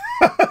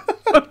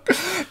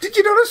 Did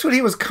you notice what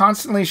he was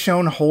constantly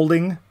shown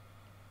holding?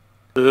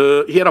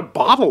 He had a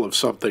bottle of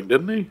something,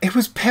 didn't he? It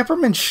was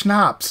peppermint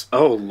schnapps.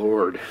 Oh,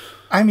 Lord.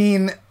 I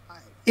mean,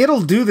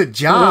 it'll do the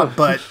job,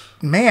 but,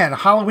 man,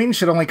 Halloween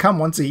should only come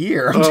once a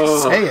year. I'm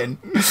just saying.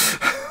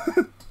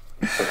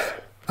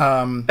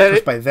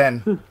 Just by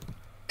then.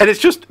 And it's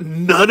just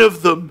none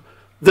of them.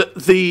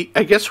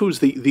 I guess who's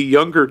the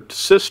younger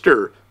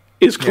sister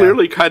is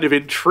clearly kind of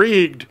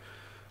intrigued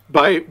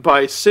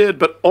by Sid,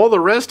 but all the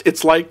rest,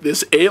 it's like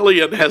this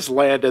alien has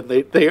landed.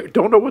 They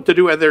don't know what to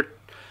do,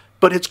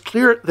 but it's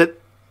clear that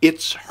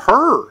it's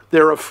her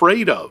they're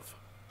afraid of.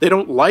 They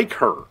don't like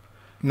her.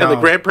 No. And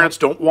the grandparents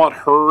don't want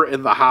her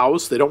in the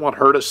house. They don't want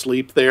her to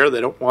sleep there. They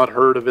don't want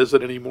her to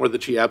visit anymore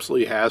that she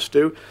absolutely has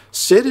to.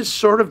 Sid is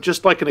sort of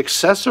just like an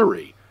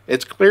accessory.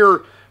 It's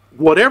clear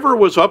whatever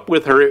was up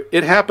with her,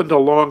 it happened a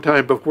long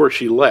time before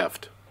she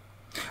left.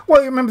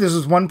 Well, you remember there's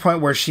this one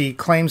point where she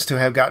claims to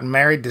have gotten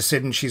married to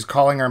Sid, and she's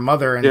calling her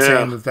mother and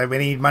saying that we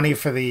need money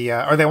for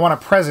or they want a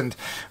present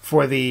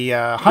for the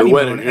honeymoon. The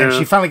wedding, and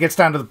she finally gets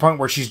down to the point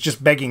where she's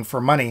just begging for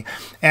money.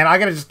 And I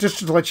gotta just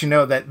to let you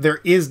know that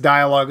there is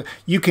dialogue.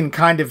 You can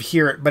kind of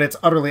hear it, but it's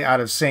utterly out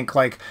of sync.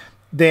 Like,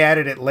 they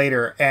added it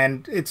later,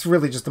 and it's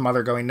really just the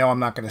mother going, no, I'm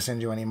not going to send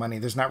you any money.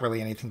 There's not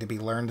really anything to be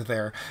learned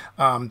there.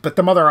 But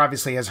the mother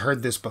obviously has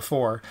heard this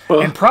before,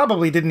 and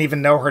probably didn't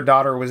even know her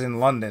daughter was in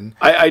London.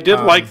 I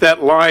did like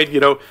that line,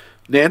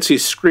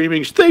 Nancy's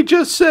screaming,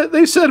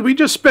 they said we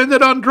just spend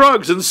it on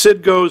drugs, and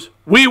Sid goes,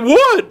 we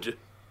would!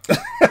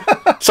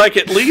 It's like,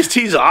 at least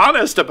he's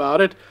honest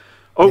about it.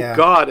 Oh,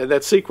 God, and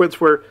that sequence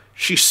where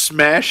she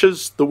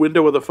smashes the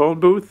window of the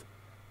phone booth,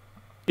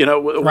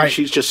 when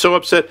she's just so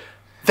upset.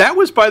 That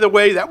was, by the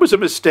way, that was a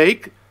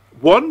mistake.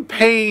 One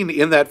pane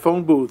in that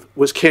phone booth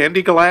was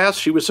candy glass.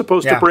 She was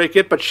supposed to break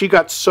it, but she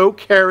got so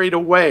carried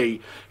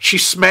away, she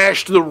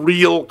smashed the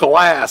real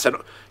glass. And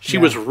she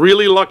was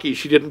really lucky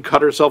she didn't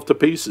cut herself to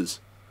pieces.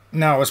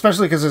 No,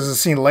 especially because there's a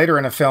scene later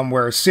in a film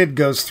where Sid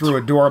goes through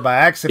a door by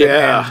accident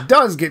and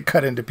does get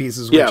cut into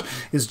pieces, which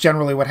is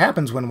generally what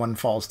happens when one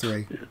falls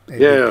through a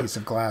big piece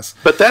of glass.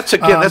 But that's,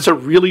 again, that's a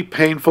really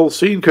painful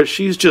scene because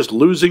she's just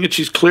losing it.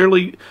 She's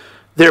clearly...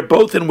 They're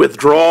both in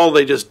withdrawal.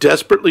 They just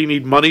desperately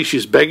need money.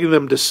 She's begging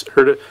them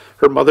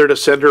her mother to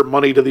send her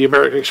money to the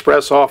American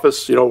Express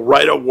office,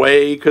 right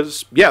away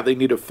because, they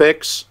need a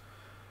fix.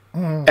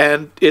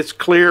 And it's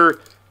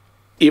clear,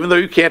 even though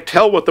you can't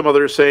tell what the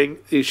mother is saying,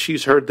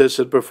 she's heard this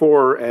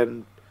before,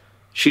 and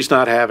she's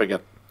not having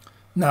it.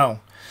 No.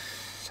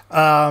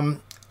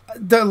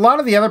 A lot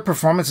of the other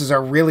performances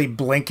are really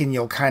blink and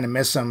you'll kind of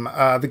miss them.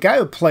 The guy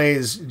who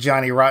plays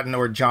Johnny Rotten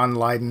or John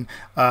Lydon,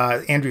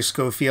 Andrew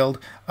Schofield,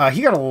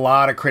 he got a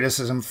lot of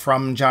criticism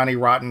from Johnny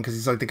Rotten because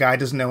he's like, the guy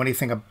doesn't know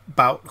anything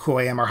about who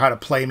I am or how to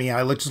play me.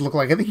 I just look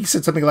like, I think he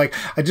said something like,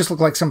 I just look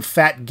like some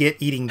fat git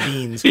eating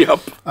beans.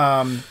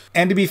 And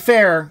to be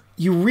fair,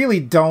 you really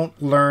don't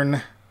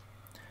learn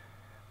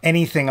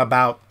anything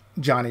about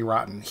Johnny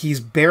Rotten.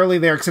 He's barely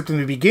there, except in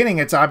the beginning.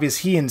 It's obvious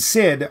he and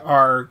Sid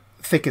are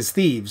thick as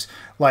thieves.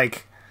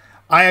 Like,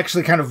 I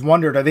actually kind of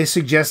wondered, are they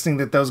suggesting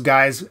that those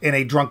guys in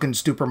a drunken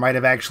stupor might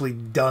have actually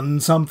done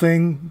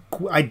something?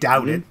 I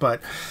doubt it,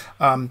 but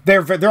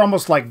they're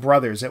almost like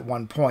brothers at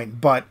one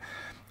point. But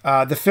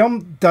the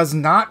film does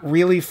not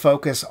really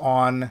focus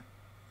on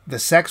the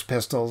Sex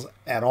Pistols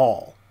at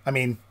all. I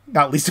mean,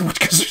 not least of which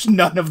because there's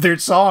none of their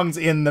songs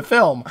in the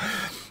film.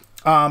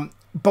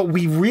 But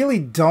we really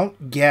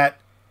don't get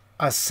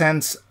a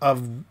sense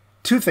of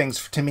two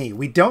things to me.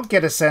 We don't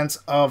get a sense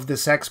of the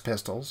Sex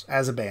Pistols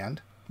as a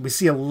band. We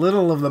see a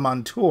little of them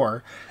on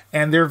tour,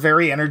 and they're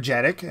very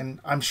energetic, and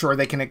I'm sure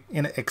they can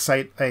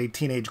excite a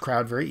teenage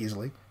crowd very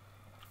easily.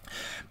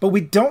 But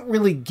we don't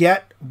really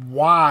get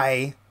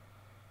why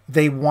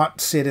they want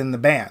Sid in the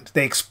band.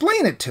 They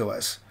explain it to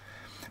us,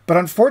 but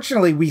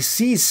unfortunately we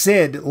see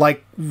Sid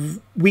like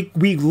we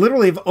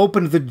literally have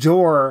opened the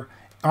door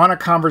on a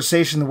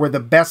conversation where the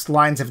best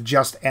lines have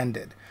just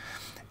ended.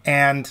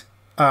 And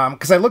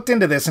because I looked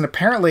into this, and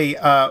apparently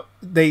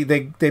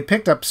they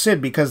picked up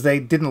Sid because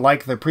they didn't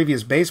like the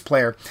previous bass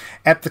player.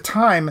 At the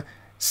time,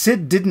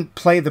 Sid didn't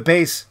play the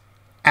bass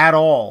at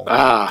all.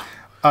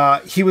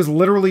 He was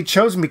literally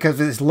chosen because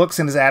of his looks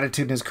and his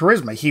attitude and his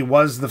charisma. He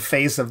was the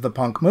face of the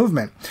punk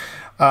movement.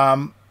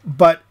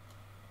 But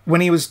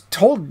when he was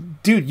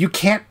told, dude, you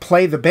can't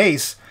play the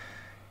bass,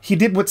 he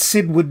did what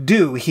Sid would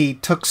do. He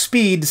took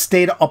speed,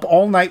 stayed up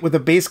all night with a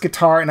bass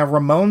guitar and a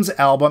Ramones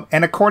album,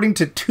 and according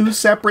to two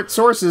separate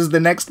sources, the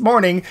next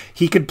morning,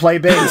 he could play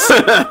bass.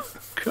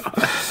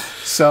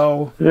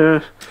 So...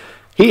 Yeah.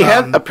 He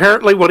had,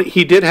 apparently,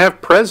 he did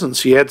have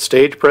presence. He had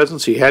stage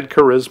presence. He had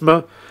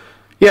charisma.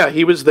 Yeah,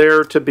 he was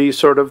there to be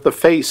sort of the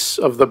face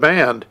of the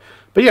band.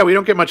 But yeah, we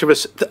don't get much of a...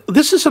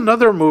 This is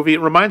another movie. It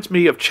reminds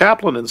me of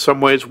Chaplin in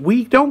some ways.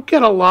 We don't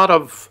get a lot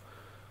of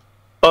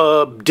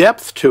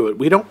depth to it.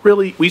 We don't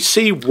really... We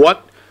see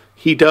what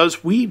he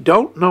does. We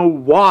don't know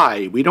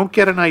why. We don't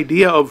get an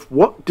idea of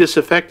what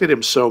disaffected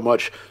him so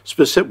much.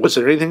 Was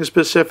there anything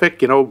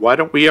specific? You know, why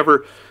don't we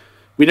ever...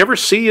 We never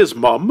see his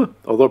mom,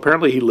 although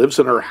apparently he lives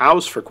in her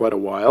house for quite a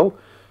while.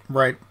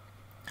 Right.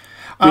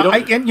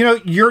 And you know,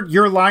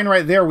 your line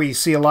right there, we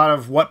see a lot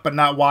of what but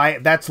not why.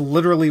 That's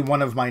literally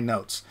one of my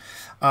notes.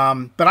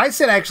 But I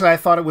said, actually, I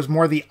thought it was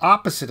more the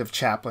opposite of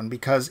Chaplin,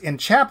 because in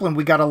Chaplin,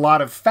 we got a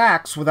lot of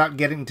facts without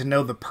getting to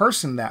know the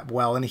person that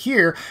well. And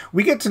here,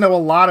 we get to know a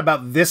lot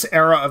about this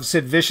era of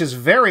Sid Vicious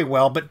very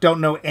well, but don't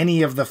know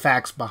any of the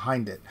facts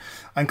behind it,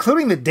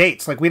 including the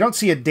dates. Like, we don't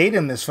see a date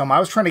in this film. I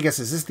was trying to guess,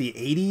 is this the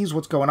 80s?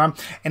 What's going on?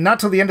 And not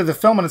till the end of the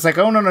film, and it's like,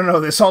 oh,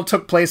 no, this all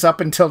took place up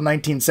until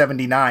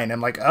 1979.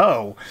 I'm like,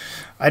 oh,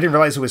 I didn't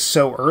realize it was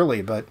so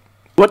early, but...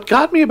 What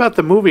got me about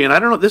the movie, and I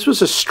don't know, this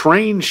was a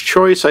strange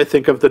choice, I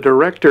think, of the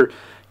director,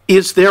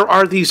 is there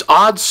are these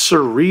odd,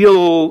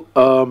 surreal,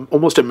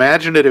 almost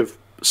imaginative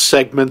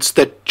segments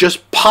that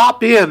just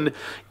pop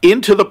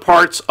into the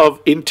parts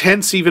of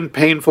intense, even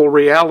painful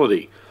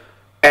reality.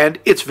 And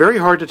it's very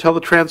hard to tell the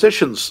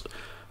transitions.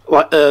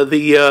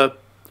 I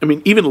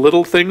mean, even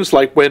little things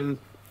like when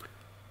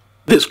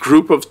this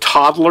group of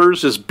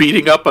toddlers is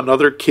beating up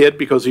another kid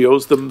because he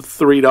owes them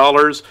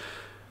 $3,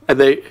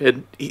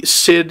 and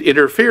Sid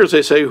interferes.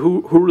 They say,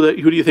 who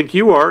do you think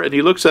you are? And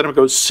he looks at him and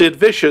goes, Sid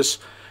Vicious.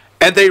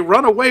 And they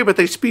run away, but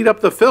they speed up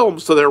the film,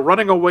 so they're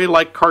running away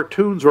like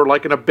cartoons or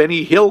like in a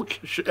Benny Hill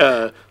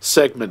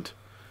segment.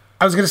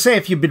 I was going to say,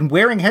 if you'd been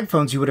wearing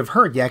headphones, you would have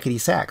heard yakety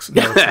sax.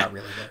 No, it's not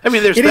really there. I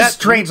mean, it is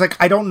strange. Like,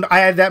 I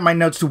had that in my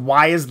notes too.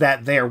 Why is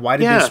that there? Why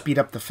did they speed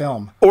up the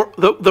film? Or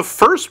the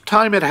first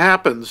time it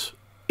happens,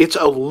 it's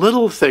a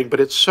little thing, but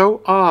it's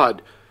so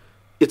odd.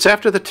 It's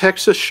after the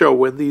Texas show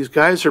when these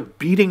guys are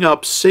beating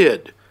up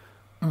Sid,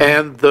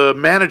 and the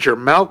manager,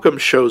 Malcolm,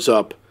 shows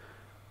up,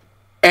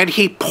 and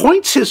he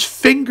points his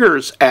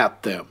fingers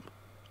at them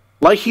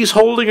like he's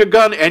holding a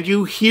gun, and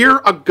you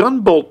hear a gun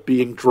bolt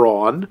being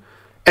drawn,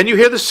 and you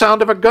hear the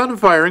sound of a gun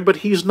firing, but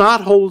he's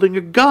not holding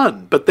a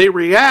gun, but they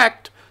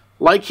react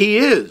like he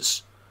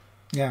is.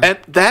 Yeah. And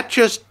that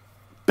just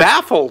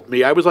baffled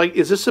me. I was like,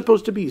 is this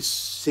supposed to be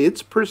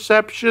Sid's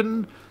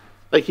perception?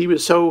 Like he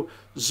was so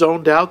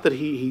zoned out that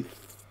he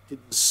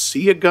didn't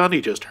see a gun,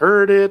 he just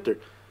heard it.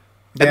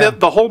 And then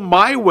the whole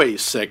My Way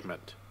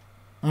segment,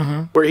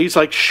 where he's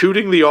like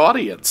shooting the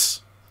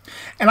audience.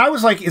 And I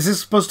was like, is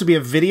this supposed to be a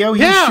video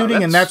he's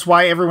shooting, and that's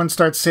why everyone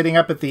starts sitting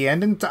up at the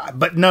end?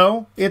 But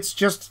no, it's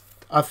just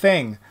a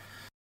thing.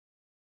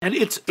 And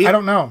I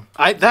don't know.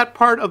 That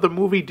part of the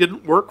movie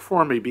didn't work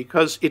for me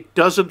because it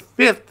doesn't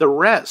fit the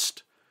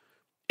rest.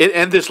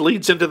 And this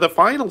leads into the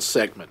final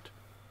segment.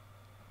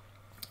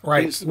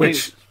 Right,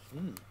 which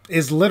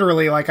is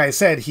literally, like I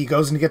said, he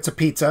goes and gets a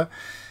pizza.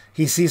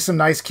 He sees some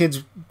nice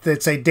kids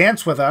that say,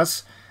 dance with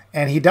us,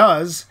 and he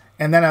does.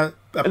 And then a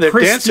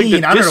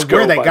pristine, I don't know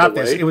where they got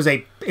this. It was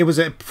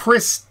a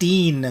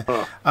pristine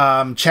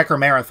checker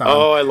marathon.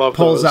 Oh, I love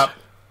pulls those. up.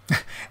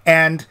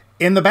 And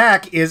in the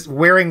back is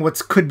wearing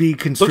what could be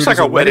construed as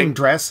a wedding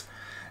dress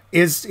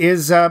is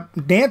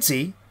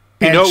Nancy.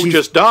 Who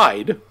just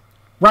died.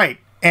 Right.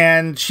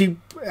 And she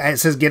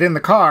says, get in the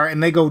car,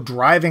 and they go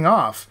driving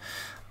off.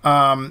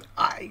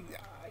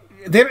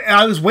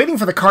 I was waiting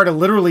for the car to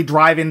literally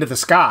drive into the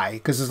sky,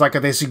 because it's like, are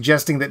they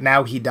suggesting that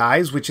now he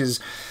dies, which is,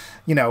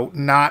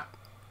 not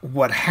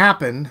what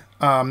happened,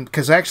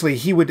 because actually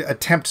he would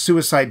attempt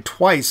suicide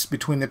twice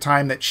between the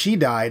time that she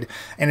died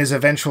and his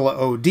eventual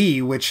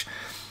OD, which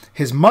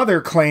his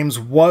mother claims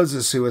was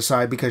a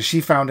suicide because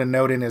she found a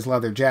note in his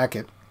leather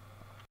jacket.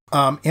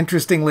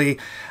 Interestingly,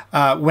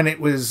 when it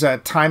was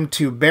time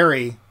to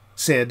bury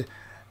Sid,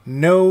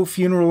 no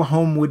funeral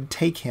home would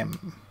take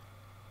him.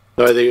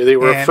 They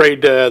were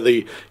afraid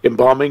the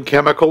embalming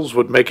chemicals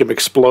would make him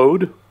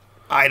explode?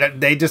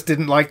 They just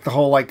didn't like the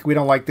whole, we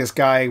don't like this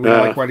guy, we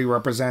don't like what he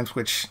represents,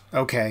 which,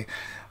 okay.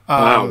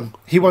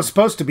 He was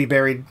supposed to be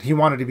buried, he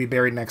wanted to be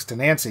buried next to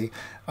Nancy.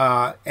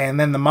 And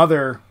then the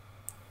mother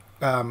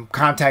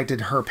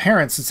contacted her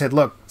parents and said,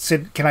 look,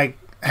 Sid, can I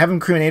have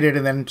him cremated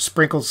and then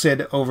sprinkle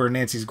Sid over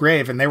Nancy's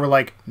grave? And they were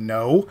like,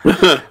 no.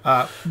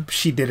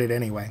 She did it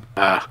anyway.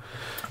 But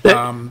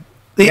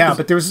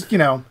there was,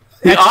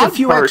 a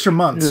few extra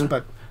months.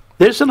 But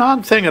there's an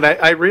odd thing, and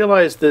I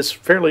realized this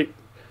fairly,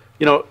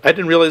 I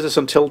didn't realize this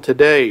until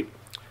today.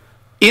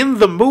 In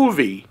the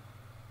movie,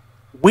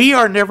 we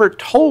are never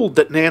told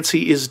that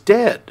Nancy is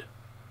dead.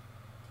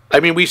 I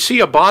mean, we see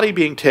a body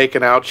being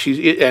taken out, she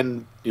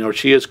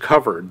is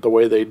covered the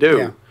way they do.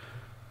 Yeah.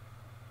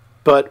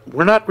 But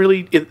we're not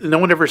really, no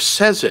one ever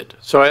says it.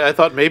 So I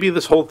thought maybe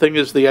this whole thing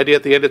is the idea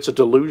at the end, it's a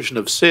delusion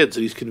of Sid's,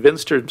 that he's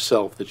convinced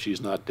himself that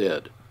she's not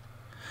dead.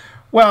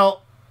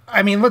 Well,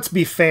 I mean, let's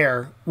be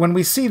fair. When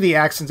we see the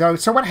accident,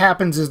 so what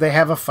happens is they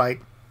have a fight.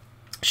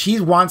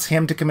 She wants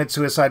him to commit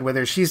suicide with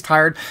her. She's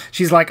tired.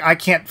 She's like, I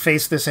can't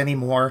face this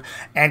anymore.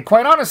 And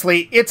quite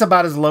honestly, it's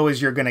about as low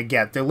as you're going to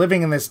get. They're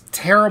living in this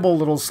terrible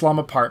little slum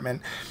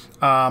apartment.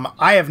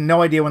 I have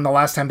no idea when the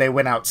last time they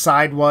went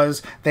outside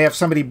was. They have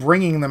somebody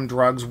bringing them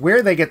drugs.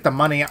 Where they get the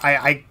money,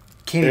 I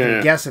can't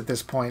even guess at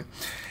this point.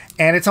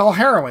 And it's all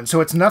heroin,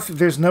 so it's nothing.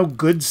 There's no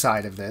good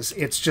side of this.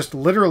 It's just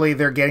literally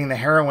they're getting the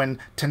heroin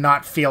to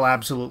not feel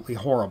absolutely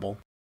horrible.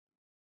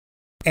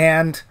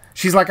 And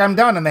she's like, I'm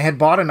done. And they had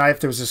bought a knife.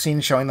 There was a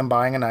scene showing them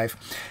buying a knife.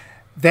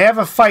 They have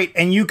a fight,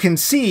 and you can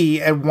see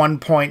at one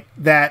point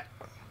that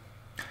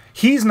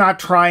he's not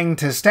trying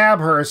to stab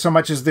her so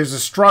much as there's a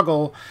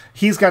struggle.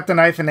 He's got the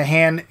knife in the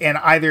hand, and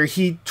either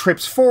he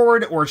trips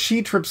forward or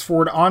she trips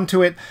forward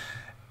onto it.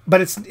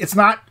 But it's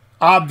not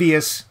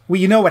obvious. Well,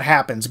 you know what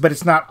happens, but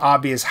it's not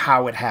obvious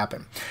how it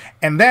happened.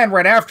 And then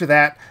right after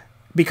that,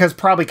 because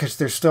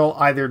they're still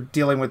either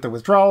dealing with the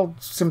withdrawal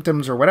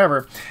symptoms or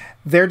whatever,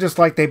 they're just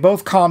like, they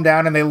both calm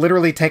down and they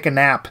literally take a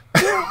nap.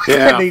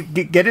 Yeah. They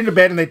get into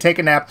bed and they take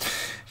a nap.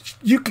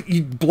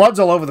 Blood's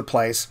all over the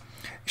place.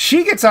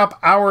 She gets up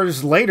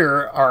hours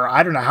later, or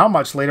I don't know how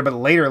much later, but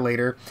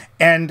later,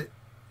 and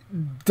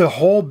the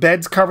whole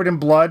bed's covered in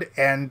blood,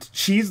 and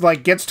she's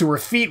like, gets to her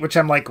feet, which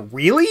I'm like,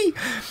 really?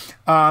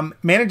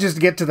 Manages to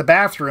get to the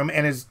bathroom,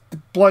 and his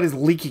blood is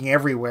leaking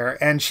everywhere,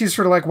 and she's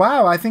sort of like,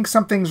 wow, I think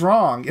something's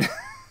wrong.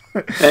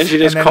 And she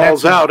just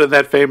calls out in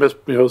that famous,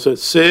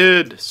 says,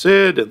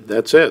 Sid, and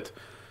that's it.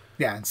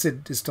 Yeah, and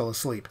Sid is still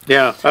asleep.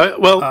 Yeah.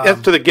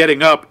 As to the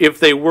getting up,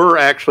 if they were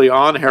actually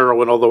on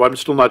heroin, although I'm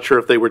still not sure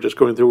if they were just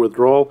going through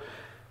withdrawal,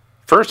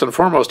 first and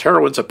foremost,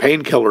 heroin's a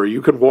painkiller.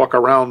 You can walk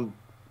around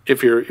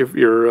if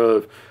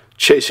you're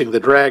chasing the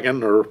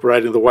dragon or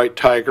riding the white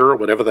tiger or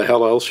whatever the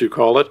hell else you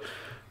call it.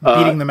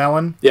 Beating the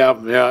melon? Yeah.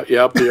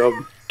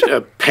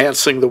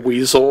 Pantsing the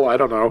weasel. I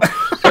don't know.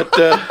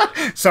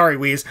 But, sorry,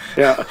 Wheeze.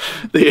 Yeah.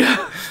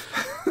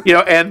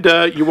 And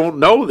you won't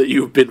know that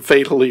you've been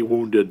fatally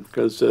wounded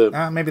because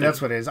maybe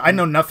that's what it is. I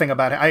know nothing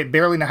about it. I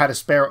barely know how to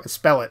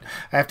spell it.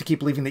 I have to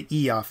keep leaving the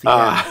E off the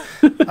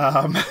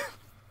end.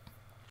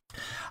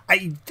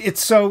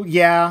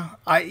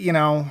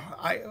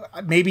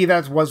 Maybe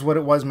that was what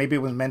it was. Maybe it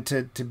was meant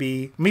to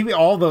be. Maybe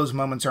all those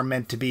moments are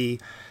meant to be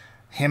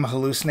him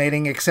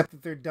hallucinating, except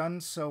that they're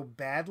done so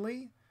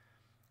badly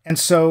and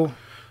so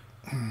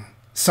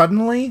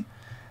suddenly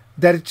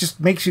that it just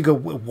makes you go,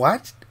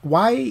 what?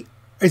 Why?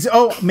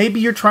 Maybe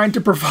you're trying to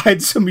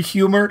provide some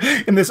humor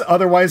in this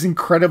otherwise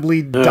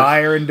incredibly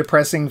dire and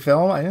depressing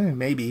film?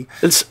 Maybe.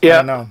 I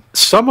don't know.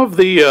 Some of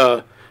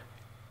the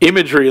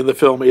imagery in the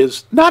film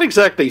is not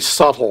exactly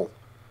subtle.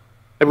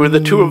 I mean, the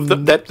two of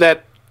them, that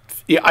the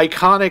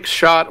iconic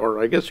shot,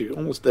 or I guess the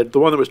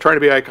one that was trying to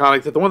be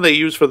iconic, the one they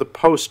used for the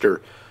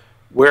poster,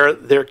 where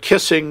they're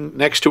kissing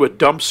next to a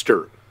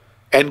dumpster,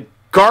 and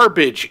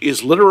garbage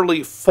is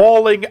literally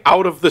falling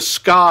out of the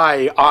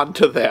sky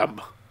onto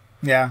them.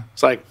 Yeah.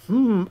 It's like,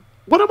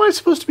 what am I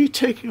supposed to be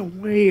taking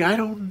away? I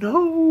don't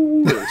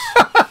know.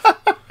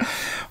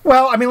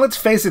 Well, I mean, let's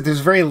face it,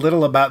 there's very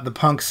little about the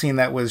punk scene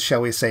that was,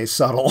 shall we say,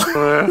 subtle.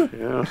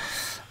 Yeah.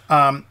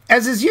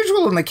 As is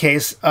usual in the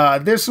case,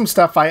 there's some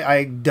stuff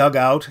I dug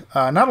out.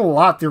 Not a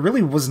lot. There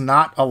really was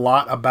not a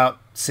lot about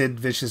Sid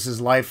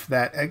Vicious's life,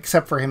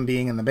 except for him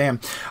being in the band.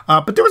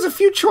 But there was a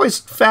few choice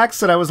facts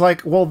that I was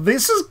like, well,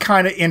 this is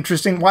kind of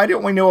interesting. Why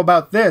don't we know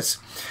about this?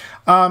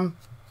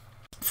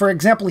 for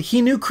example,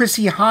 he knew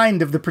Chrissie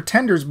Hynde of the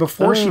Pretenders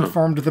before she'd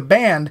formed the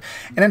band,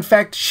 and in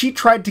fact, she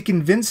tried to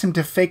convince him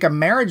to fake a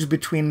marriage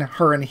between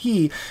her and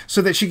he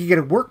so that she could get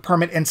a work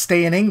permit and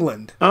stay in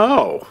England.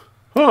 Oh.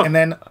 Huh. And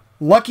then,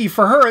 lucky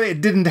for her, it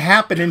didn't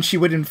happen, and she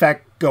would in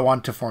fact go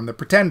on to form the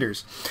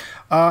Pretenders.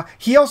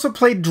 He also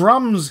played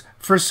drums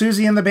for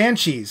Susie and the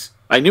Banshees.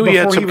 I knew he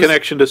had some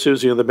connection to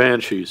Susie and the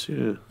Banshees.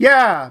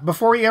 Yeah,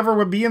 before he ever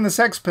would be in the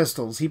Sex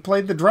Pistols, he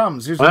played the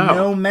drums. There's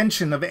no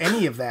mention of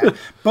any of that,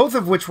 both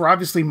of which were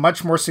obviously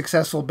much more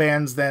successful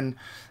bands than,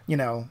 you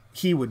know,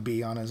 he would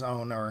be on his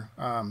own, or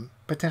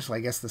potentially,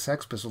 I guess, the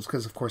Sex Pistols,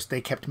 because, of course,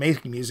 they kept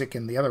making music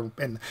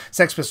and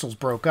Sex Pistols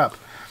broke up.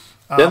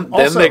 Then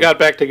they got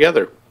back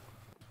together.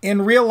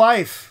 In real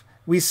life,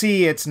 we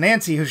see it's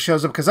Nancy who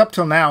shows up, because up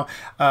till now,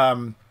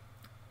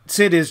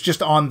 Sid is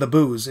just on the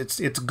booze. It's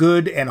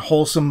good and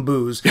wholesome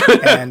booze,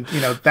 and you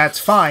know that's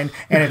fine.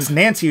 And it's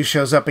Nancy who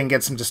shows up and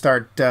gets him to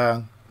start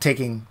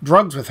taking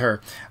drugs with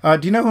her. Do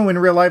you know who in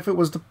real life it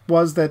was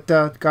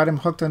that got him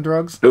hooked on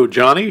drugs? Who,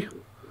 Johnny?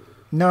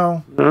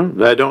 No,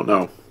 I don't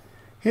know.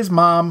 His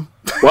mom.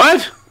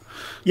 What?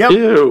 Yep.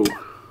 Ew.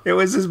 It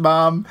was his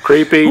mom.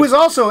 Creepy. Who was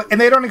also,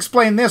 and they don't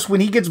explain this,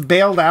 when he gets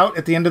bailed out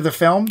at the end of the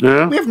film.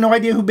 Yeah. We have no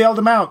idea who bailed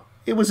him out.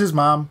 It was his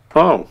mom.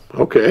 Oh,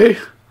 okay.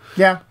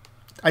 Yeah.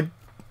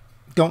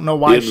 Don't know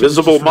why. The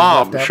invisible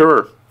mom,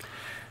 sure.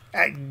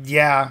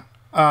 Yeah.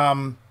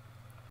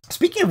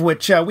 Speaking of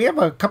which, we have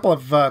a couple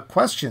of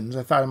questions.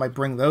 I thought I might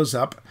bring those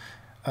up,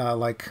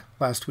 like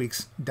last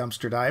week's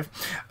dumpster dive,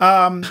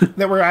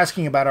 that we're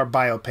asking about our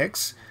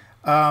biopics.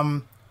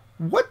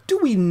 What do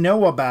we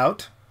know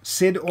about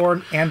Sid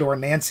or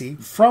Nancy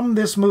from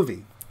this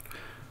movie?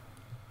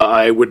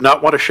 I would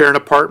not want to share an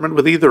apartment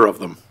with either of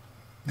them.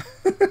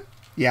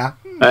 Yeah.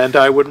 And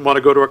I wouldn't want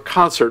to go to a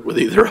concert with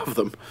either of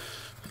them.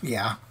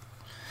 Yeah.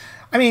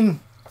 I mean,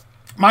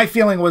 my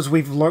feeling was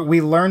we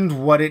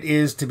learned what it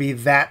is to be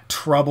that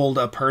troubled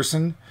a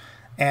person,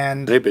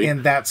 and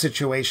in that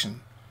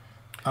situation.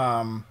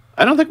 I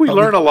don't think we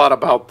learn a lot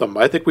about them.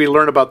 I think we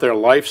learn about their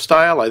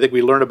lifestyle. I think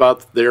we learn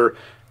about their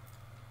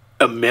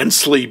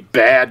immensely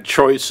bad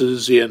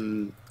choices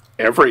in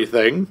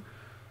everything.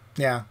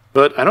 Yeah.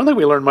 But I don't think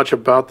we learn much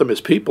about them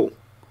as people.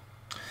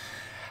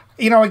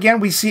 You know,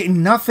 again, we see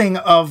nothing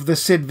of the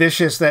Sid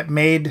Vicious that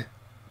made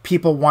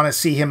people want to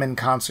see him in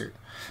concert.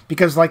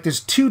 Because, like,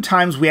 there's 2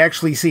 times we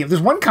actually see him.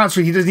 There's one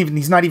concert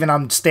he's not even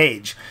on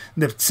stage.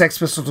 The Sex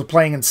Pistols are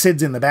playing and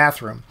Sid's in the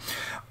bathroom.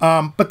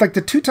 But, like,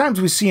 the 2 times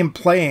we see him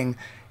playing,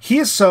 he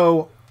is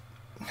so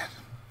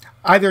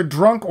either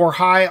drunk or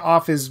high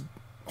off his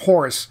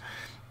horse.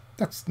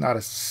 That's not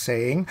a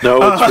saying.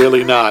 No, it's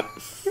really not.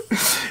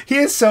 He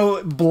is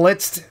so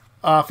blitzed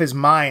off his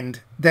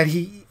mind that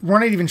we're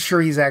not even sure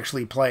he's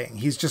actually playing.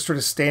 He's just sort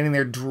of standing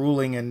there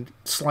drooling and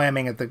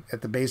slamming at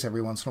the bass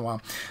every once in a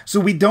while. So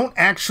we don't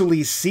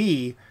actually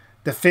see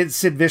the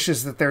Sid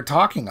Vicious that they're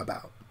talking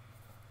about.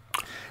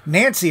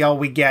 Nancy, all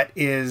we get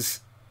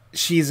is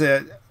she's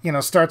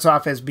starts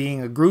off as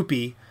being a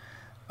groupie,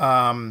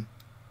 a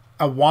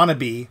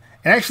wannabe.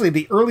 And actually,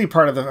 the early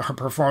part of her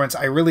performance,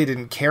 I really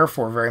didn't care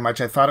for very much.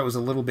 I thought it was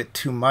a little bit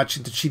too much.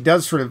 And she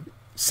does sort of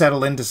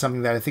settle into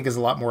something that I think is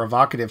a lot more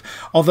evocative.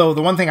 Although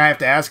the one thing I have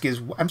to ask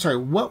is, I'm sorry,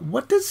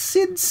 what does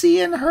Sid see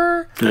in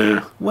her?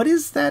 Yeah. What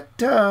is that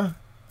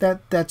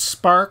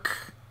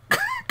spark?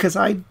 Because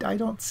I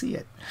don't see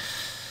it.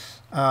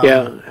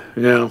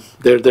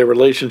 Their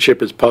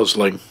relationship is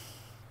puzzling.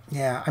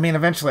 Yeah, I mean,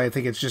 eventually I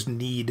think it's just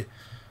need.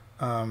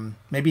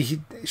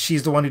 Maybe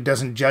she's the one who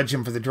doesn't judge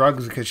him for the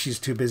drugs because she's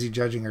too busy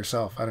judging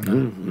herself. I don't know.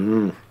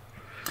 Mm-hmm.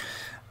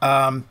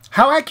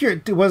 How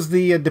accurate was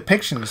the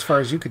depiction, as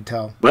far as you could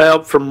tell?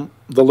 Well, from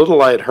the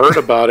little I had heard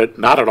about it,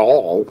 not at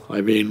all.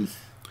 I mean,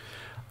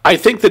 I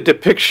think the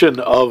depiction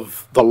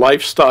of the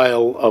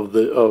lifestyle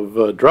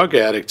of drug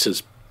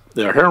addicts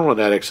heroin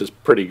addicts is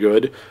pretty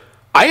good.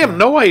 I have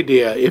no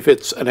idea if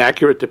it's an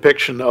accurate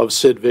depiction of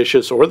Sid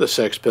Vicious or the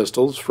Sex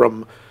Pistols.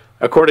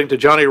 According to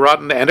Johnny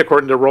Rotten and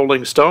according to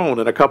Rolling Stone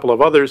and a couple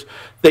of others,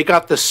 they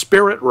got the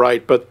spirit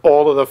right, but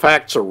all of the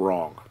facts are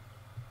wrong.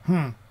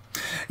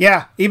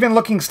 Yeah, even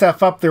looking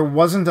stuff up, there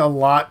wasn't a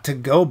lot to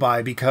go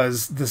by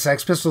because the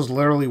Sex Pistols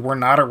literally were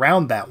not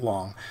around that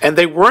long. And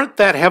they weren't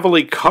that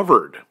heavily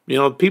covered. You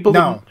know, people...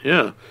 No.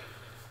 Yeah.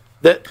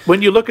 That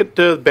when you look at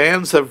the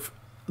bands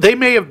they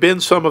may have been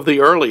some of the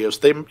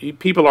earliest.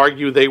 People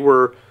argue they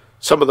were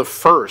some of the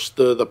first,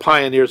 the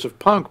pioneers of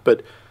punk,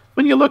 but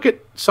when you look at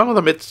some of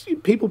them,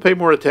 people pay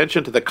more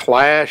attention to the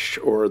Clash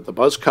or the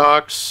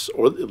Buzzcocks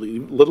or a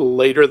little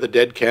later the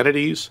Dead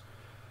Kennedys.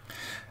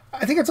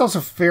 I think it's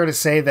also fair to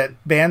say that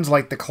bands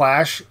like The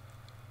Clash,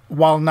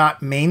 while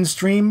not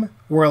mainstream,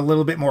 were a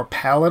little bit more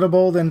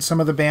palatable than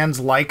some of the bands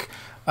like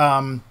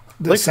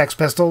the Sex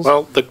Pistols.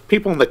 Well, the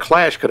people in The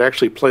Clash could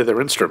actually play their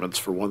instruments,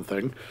 for one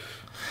thing.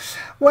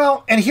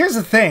 Well, and here's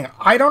the thing.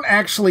 I don't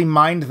actually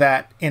mind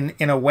that in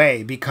a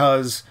way,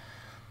 because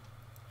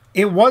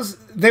they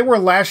were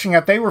lashing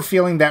out. They were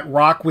feeling that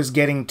rock was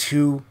getting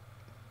too...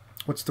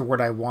 what's the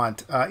word I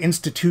want?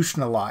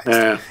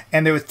 Institutionalized.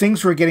 And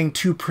things were getting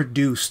too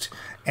produced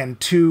and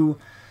too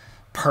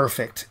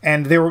perfect.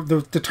 And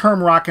the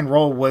term rock and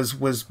roll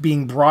was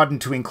being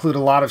broadened to include a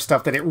lot of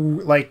stuff that it,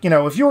 like, you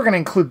know, if you were going to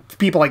include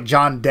people like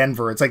John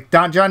Denver, it's like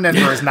John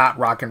Denver is not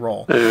rock and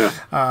roll.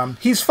 Yeah.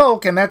 He's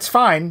folk, and that's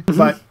fine.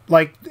 But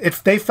like,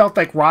 if they felt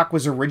like rock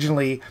was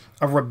originally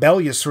a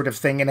rebellious sort of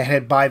thing, and it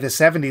had by the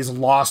 70s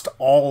lost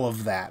all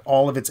of that,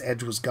 all of its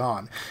edge was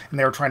gone, and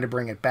they were trying to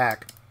bring it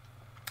back.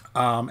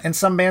 And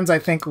some bands, I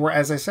think, were,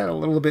 as I said, a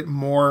little bit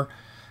more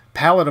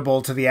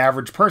palatable to the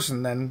average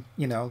person than,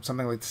 you know,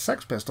 something like the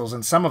Sex Pistols.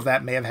 And some of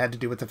that may have had to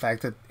do with the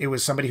fact that it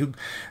was somebody who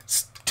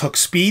took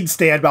speed,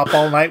 stayed up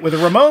all night with a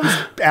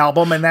Ramones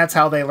album, and that's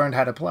how they learned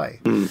how to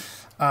play.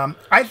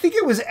 I think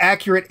it was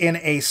accurate in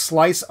a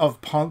slice of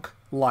punk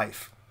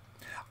life.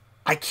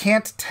 I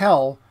can't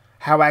tell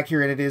how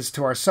accurate it is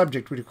to our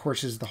subject, which of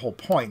course is the whole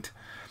point.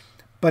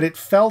 But it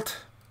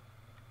felt,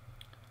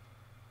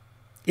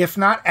 if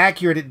not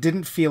accurate, it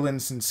didn't feel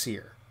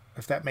insincere.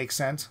 If that makes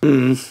sense.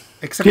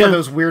 Except for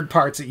those weird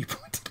parts that you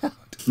pointed out.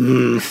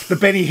 The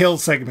Benny Hill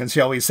segments,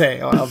 shall we say,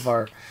 of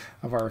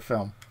our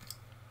film.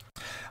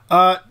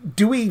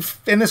 Do we,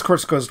 and this of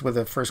course goes with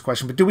the first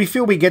question, but do we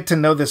feel we get to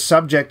know the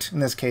subject, in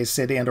this case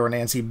Sid and or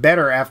Nancy,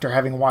 better after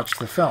having watched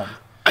the film?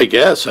 I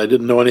guess. I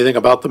didn't know anything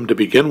about them to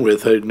begin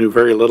with. I knew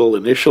very little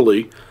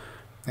initially.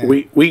 Yeah.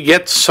 We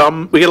get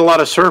a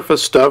lot of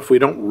surface stuff. We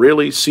don't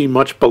really see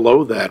much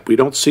below that. We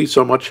don't see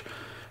so much.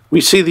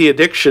 We see the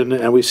addiction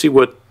and we see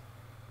what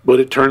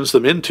it turns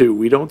them into.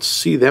 We don't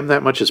see them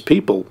that much as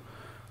people.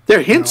 There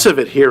are hints of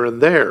it here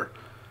and there.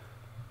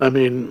 I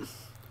mean,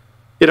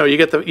 you know,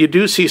 you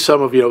do see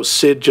some of, you know,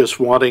 Sid just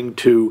wanting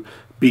to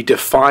be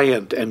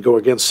defiant and go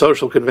against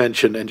social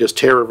convention and just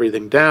tear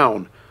everything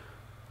down.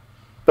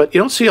 But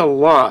you don't see a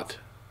lot.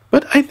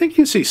 But I think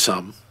you see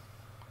some.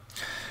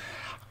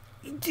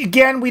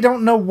 Again, we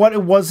don't know what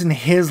it was in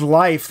his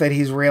life that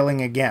he's railing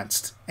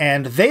against.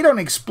 And they don't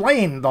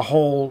explain the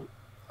whole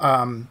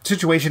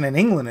situation in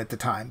England at the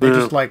time. They're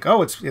just like,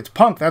 oh, it's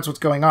punk, that's what's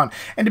going on.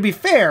 And to be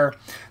fair,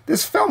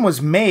 this film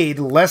was made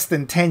less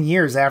than 10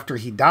 years after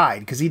he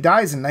died, because he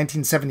dies in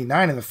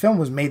 1979 and the film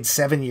was made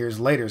 7 years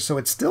later. So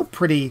it's still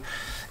pretty,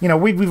 you know,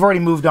 we've already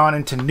moved on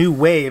into new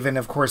wave, and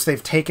of course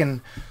they've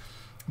taken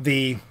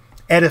the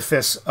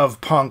edifice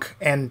of punk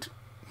and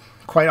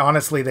quite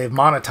honestly they've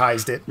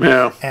monetized it.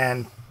 Yeah.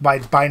 And by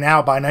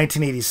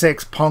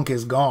 1986, punk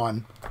is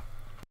gone.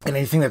 And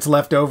anything that's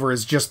left over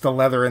is just the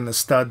leather and the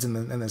studs and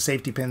the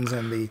safety pins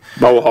and the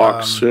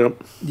Mohawks.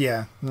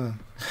 Yeah.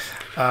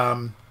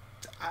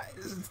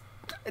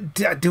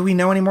 Do we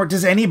know any more?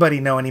 Does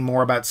anybody know any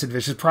more about Sid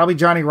Vicious? Probably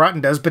Johnny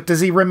Rotten does, but does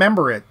he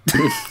remember it?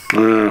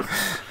 You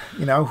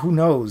know, who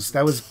knows?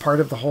 That was part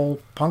of the whole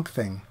punk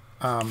thing.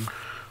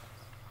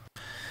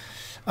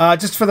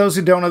 Just for those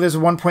who don't know, there's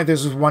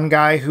one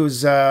guy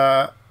who's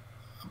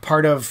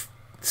part of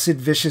Sid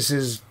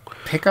Vicious's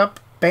pickup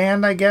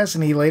band, I guess,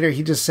 and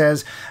he just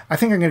says, I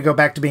think I'm going to go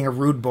back to being a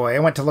rude boy. I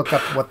went to look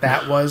up what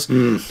that was.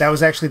 That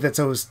was actually that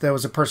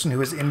was a person who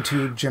was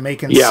into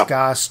Jamaican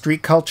ska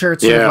street culture.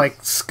 It's sort of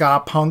like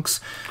ska punks.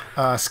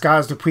 Ska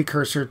is the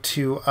precursor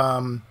to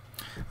oh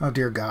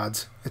dear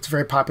gods, it's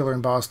very popular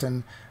in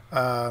Boston.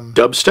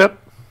 Dubstep.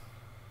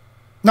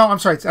 No, I'm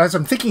sorry.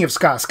 I'm thinking of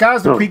ska. Ska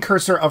is the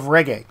precursor of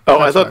reggae. Oh,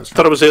 I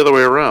thought it was the other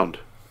way around.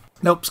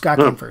 Nope, ska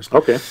came first.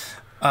 Okay.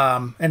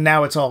 And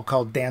now it's all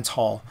called dance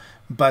hall.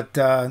 But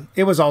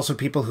it was also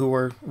people who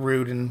were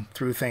rude and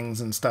threw things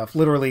and stuff.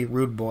 Literally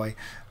rude boy.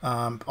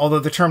 Although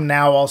the term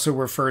now also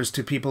refers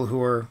to people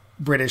who are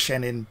British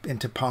and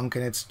into punk,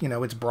 and it's, you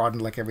know, it's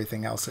broadened like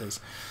everything else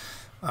is.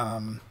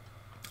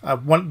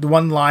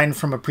 One line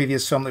from a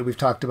previous film that we've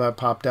talked about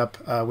popped up,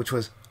 which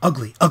was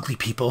ugly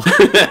people.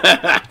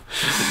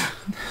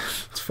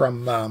 It's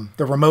from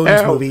the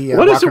Ramones movie.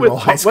 What is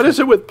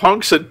it with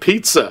punks and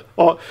pizza?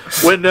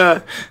 When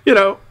you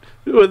know,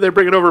 when they're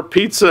bringing over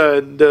pizza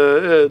and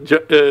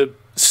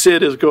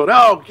Sid is going,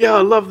 oh yeah,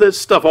 I love this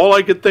stuff. All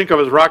I could think of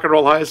is Rock and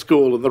Roll High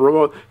School and the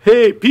Ramones.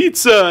 Hey,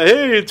 pizza!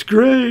 Hey, it's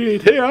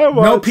great! Hey, I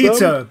want no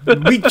pizza.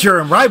 Wheat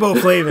germ,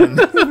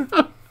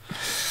 riboflavin.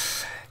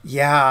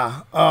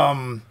 Yeah.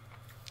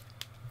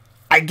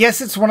 I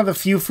guess it's one of the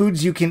few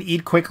foods you can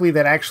eat quickly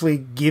that actually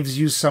gives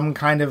you some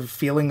kind of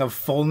feeling of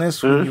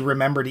fullness when you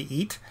remember to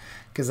eat,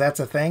 because that's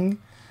a thing.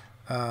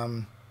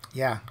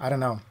 Yeah, I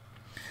don't know.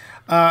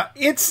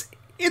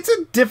 It's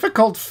a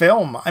difficult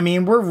film. I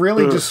mean, we're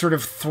really just sort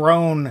of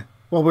thrown...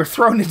 Well, we're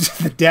thrown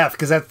into the death,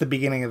 because that's the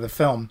beginning of the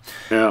film.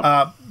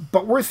 Yeah.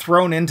 But we're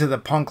thrown into the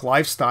punk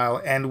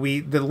lifestyle, and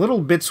the little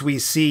bits we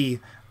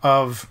see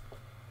of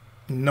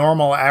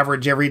normal,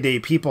 average, everyday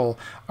people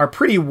are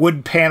pretty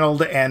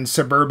wood-paneled and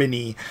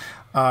suburban-y.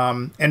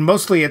 And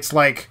mostly it's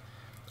like...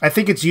 I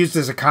think it's used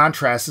as a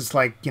contrast. It's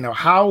like, you know,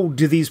 how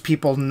do these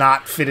people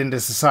not fit into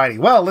society?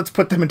 Well, let's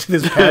put them into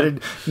this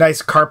padded,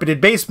 nice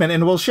carpeted basement,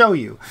 and we'll show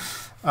you.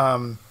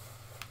 I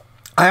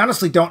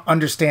honestly don't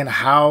understand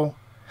how...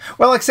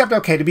 Well, except,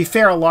 okay, to be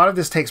fair, a lot of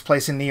this takes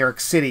place in New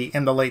York City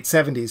in the late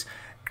 70s.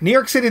 New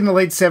York City in the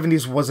late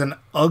 70s was an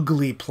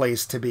ugly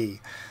place to be.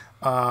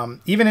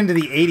 Even into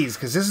the 80s,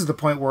 because this is the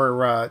point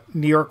where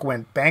New York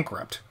went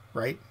bankrupt,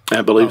 right?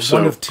 I believe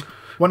so.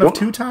 One of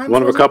two times?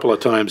 One of a couple of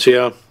times,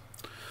 yeah.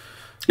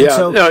 Yeah,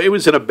 so, no, it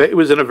was in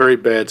a very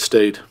bad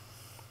state.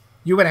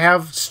 You would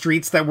have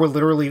streets that were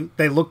literally,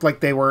 they looked like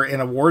they were in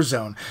a war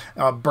zone.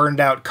 Burned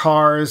out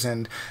cars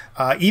and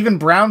even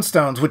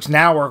brownstones, which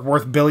now are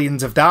worth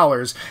billions of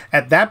dollars.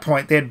 At that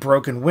point, they had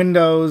broken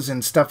windows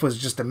and stuff was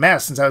just a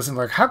mess. And so I was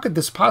like, how could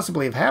this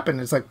possibly have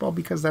happened? It's like, well,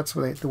 because that's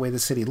the way the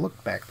city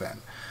looked back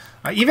then.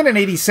 Even in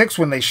 '86,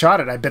 when they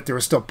shot it, I bet there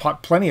were still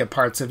plenty of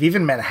parts of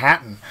even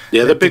Manhattan.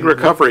 Yeah, the big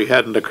recovery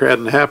hadn't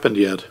happened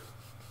yet.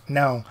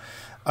 No.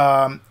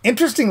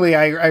 Interestingly,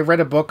 I read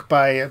a book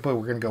by, we're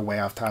going to go way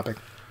off topic,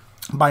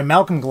 by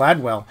Malcolm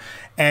Gladwell,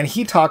 and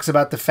he talks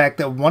about the fact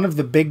that one of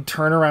the big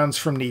turnarounds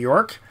from New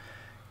York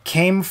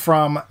came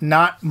from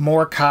not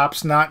more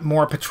cops, not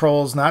more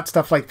patrols, not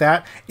stuff like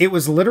that. It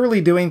was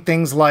literally doing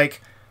things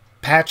like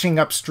patching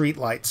up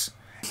streetlights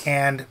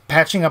and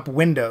patching up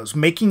windows,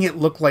 making it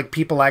look like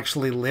people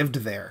actually lived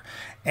there.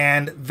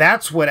 And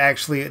that's what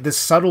actually, this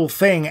subtle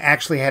thing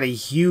actually had a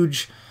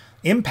huge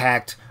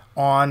impact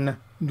on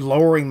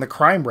lowering the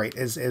crime rate,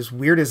 as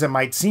weird as it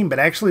might seem, but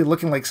actually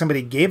looking like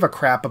somebody gave a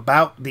crap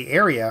about the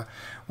area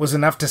was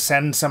enough to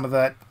send some of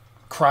that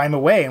crime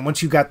away. And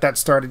once you got that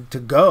started to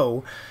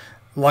go,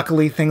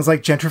 luckily things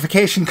like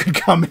gentrification could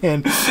come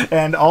in,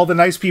 and all the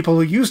nice people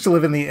who used to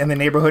live in the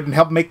neighborhood and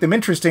help make them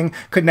interesting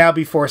could now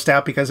be forced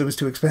out because it was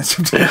too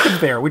expensive to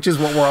live there, which is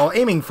what we're all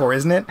aiming for,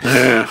 isn't it?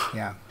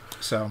 Yeah.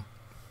 So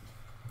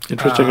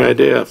interesting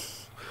idea.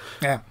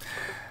 Yeah.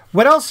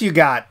 What else you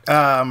got?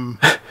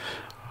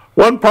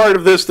 One part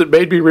of this that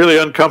made me really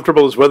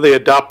uncomfortable is when they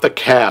adopt the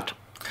cat.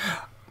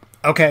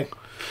 Okay.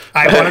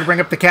 I want to bring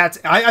up the cats.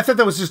 I thought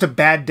that was just a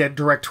bad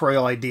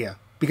directorial idea.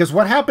 Because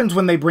what happens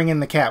when they bring in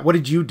the cat? What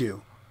did you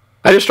do?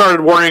 I just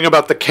started worrying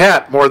about the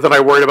cat more than I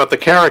worried about the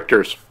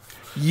characters.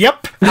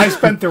 Yep. I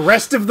spent the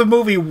rest of the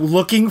movie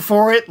looking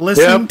for it,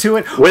 listening to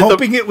it,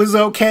 hoping it was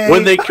okay.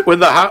 When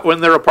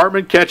their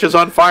apartment catches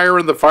on fire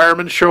and the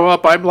firemen show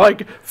up, I'm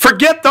like,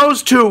 forget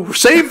those two.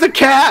 Save the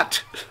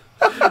cat.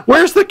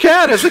 Where's the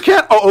cat? Is the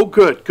cat? Oh,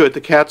 good. The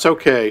cat's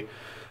okay.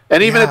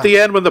 And even at the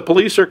end, when the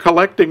police are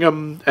collecting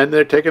him and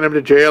they're taking him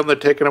to jail and they're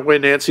taking away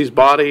Nancy's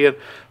body and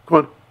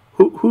going,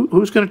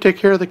 who's going to take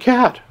care of the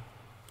cat?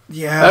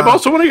 Yeah. I'm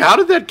also wondering, how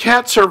did that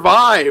cat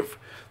survive?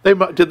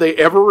 Did they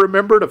ever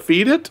remember to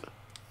feed it?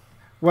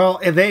 Well,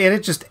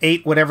 it just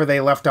ate whatever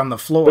they left on the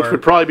floor. Which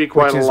would probably be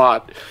quite a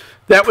lot.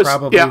 That was,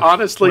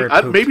 honestly,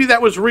 maybe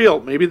that was real.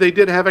 Maybe they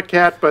did have a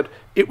cat, but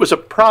it was a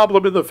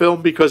problem in the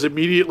film because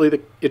immediately the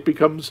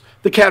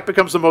cat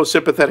becomes the most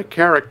sympathetic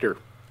character.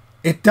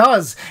 It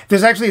does.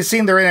 There's actually a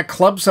scene they're in a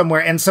club somewhere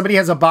and somebody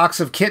has a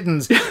box of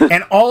kittens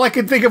and all I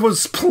could think of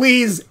was,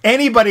 please,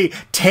 anybody,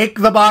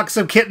 take the box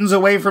of kittens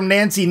away from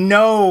Nancy.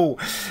 No.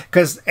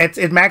 Because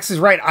Max is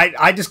right.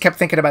 I just kept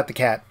thinking about the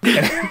cat.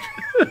 And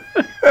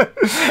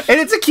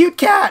it's a cute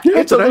cat. Yeah,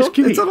 it's a nice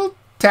kitty. It's a little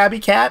tabby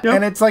cat,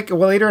 and it's like,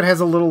 well, later it has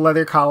a little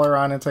leather collar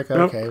on. It's like,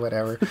 okay,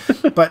 whatever.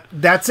 But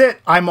that's it.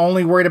 I'm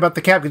only worried about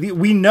the cat.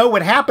 We know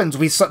what happens.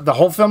 The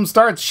whole film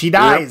starts. She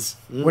dies.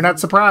 We're not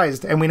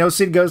surprised, and we know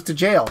Sid goes to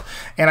jail.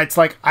 And it's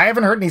like, I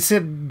haven't heard any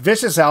Sid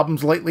Vicious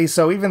albums lately,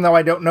 so even though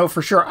I don't know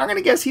for sure, I'm going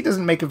to guess he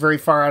doesn't make it very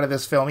far out of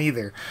this film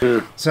either.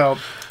 So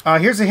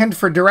here's a hint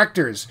for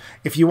directors.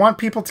 If you want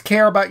people to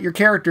care about your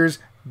characters,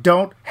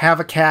 don't have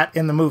a cat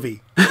in the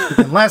movie.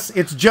 Unless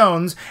it's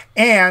Jones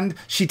and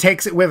she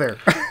takes it with her.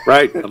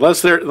 Right.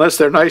 Unless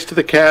they're nice to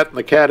the cat and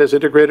the cat is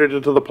integrated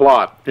into the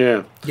plot.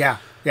 Yeah.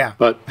 Yeah.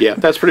 But yeah,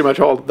 that's pretty much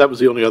all. That was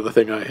the only other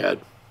thing I had.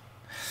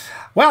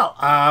 Well,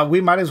 we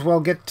might as well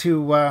get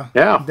to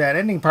that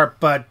ending part,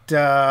 but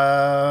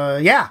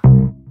yeah.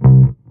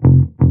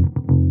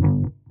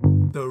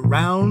 The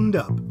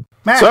roundup.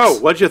 Max, so,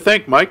 what'd you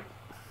think, Mike?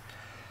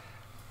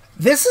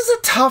 This is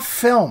a tough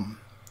film.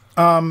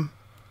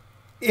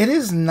 It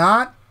is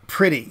not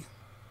pretty.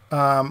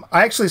 I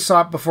actually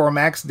saw it before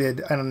Max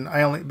did, and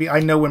I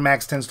know when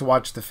Max tends to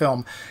watch the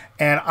film,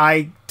 and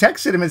I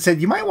texted him and said,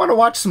 you might want to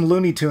watch some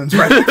Looney Tunes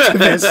right after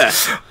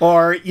this,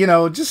 or,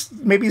 just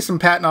maybe some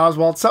Patton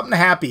Oswalt, something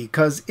happy,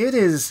 because it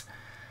is,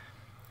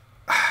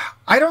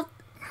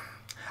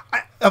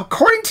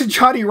 according to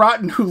Johnny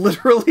Rotten, who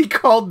literally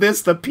called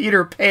this the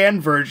Peter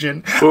Pan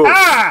version,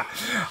 I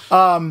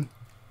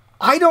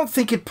don't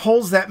think it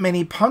pulls that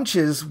many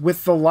punches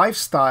with the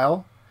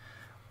lifestyle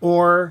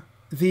or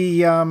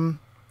the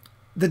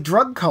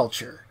drug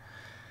culture.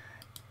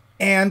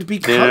 And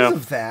because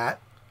of that,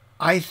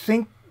 I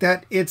think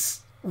that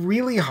it's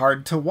really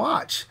hard to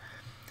watch.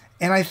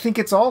 And I think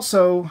it's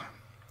also,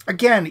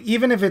 again,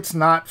 even if it's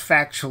not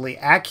factually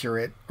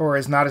accurate or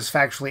is not as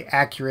factually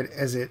accurate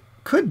as it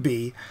could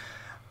be,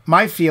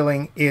 my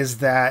feeling is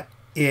that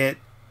it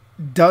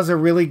does a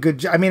really good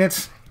job. I mean,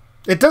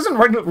 it doesn't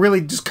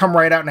really just come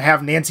right out and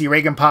have Nancy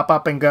Reagan pop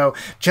up and go,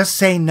 just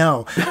say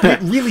no. But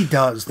it really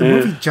does. The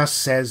movie just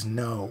says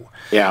no.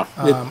 Yeah.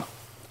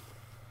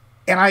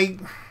 And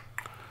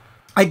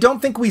I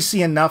don't think we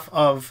see enough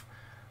of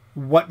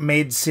what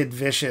made Sid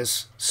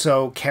Vicious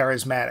so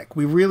charismatic.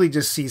 We really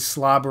just see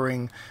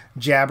slobbering,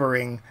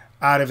 jabbering,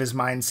 out of his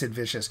mind Sid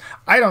Vicious.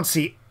 I don't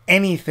see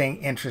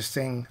anything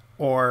interesting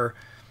or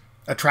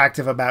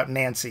attractive about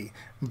Nancy,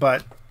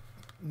 but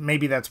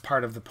maybe that's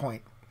part of the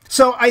point.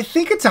 So I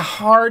think it's a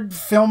hard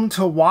film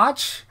to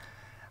watch,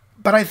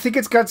 but I think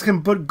it's got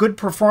some good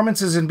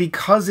performances, and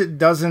because it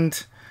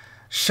doesn't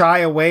shy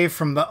away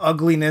from the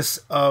ugliness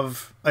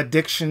of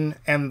addiction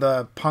and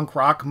the punk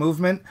rock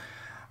movement,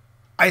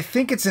 I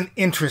think it's an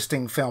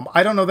interesting film.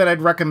 I don't know that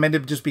I'd recommend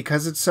it just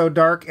because it's so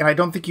dark, and I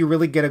don't think you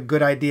really get a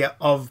good idea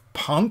of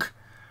punk.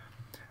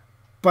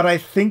 But I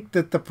think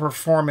that the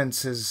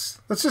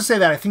performances, let's just say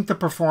that, I think the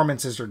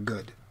performances are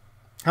good.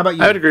 How about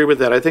you? I would agree with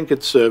that. I think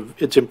it's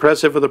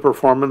impressive with the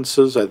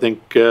performances. I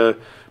think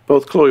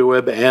both Chloe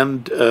Webb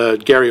and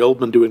Gary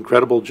Oldman do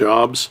incredible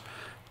jobs.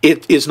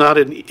 It's not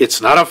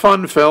a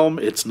fun film.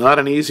 It's not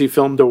an easy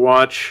film to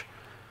watch.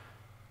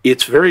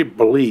 It's very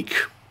bleak.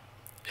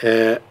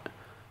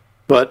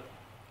 But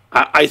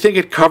I think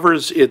it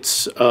covers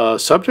its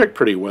subject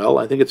pretty well.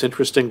 I think it's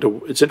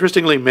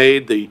interestingly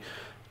made.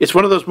 It's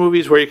one of those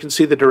movies where you can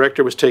see the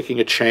director was taking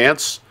a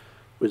chance,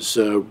 was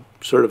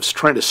sort of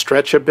trying to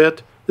stretch a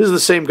bit. This is the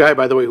same guy,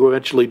 by the way, who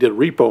eventually did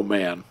Repo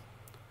Man.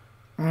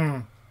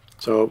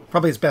 So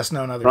probably his best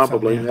known other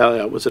probably film.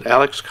 Yeah. Was it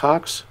Alex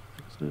Cox?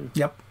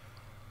 Yep.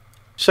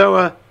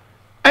 So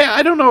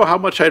I don't know how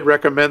much I'd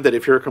recommend that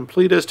if you're a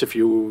completist, if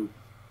you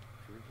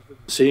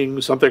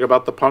seeing something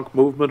about the punk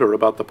movement or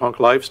about the punk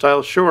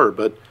lifestyle, sure,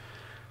 but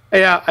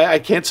yeah, I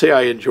can't say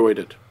I enjoyed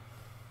it.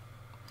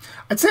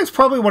 I'd say it's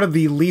probably one of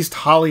the least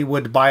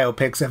Hollywood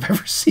biopics I've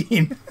ever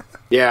seen.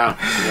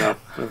 Yeah.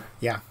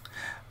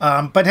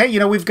 But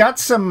hey, we've got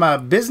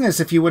some business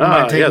if you wouldn't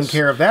mind taking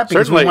care of that,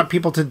 because certainly. We want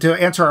people to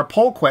answer our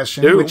poll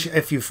question, which,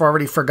 if you've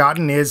already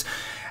forgotten, is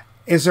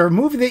there a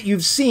movie that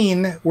you've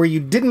seen where you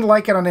didn't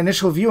like it on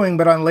initial viewing,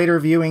 but on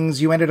later viewings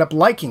you ended up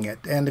liking it?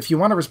 And if you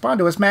want to respond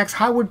to us, Max,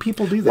 how would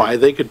people do that? Why,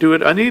 they could do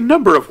it in a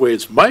number of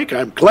ways. Mike,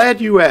 I'm glad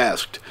you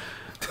asked.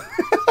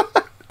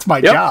 It's my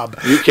job.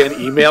 You can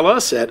email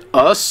us at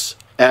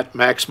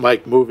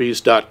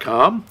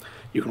maxmikemovies.com.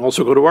 You can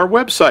also go to our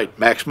website,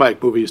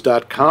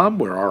 maxmikemovies.com,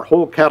 where our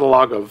whole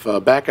catalog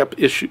of backup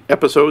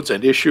episodes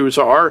and issues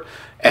are,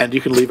 and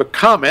you can leave a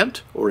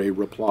comment or a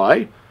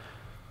reply.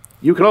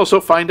 You can also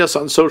find us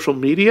on social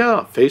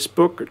media,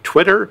 Facebook or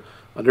Twitter,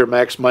 under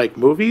Max Mike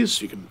Movies.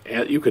 You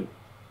could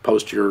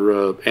post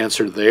your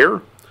answer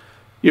there.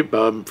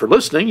 For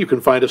listening, you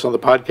can find us on the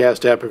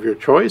podcast app of your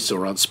choice,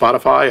 or on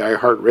Spotify,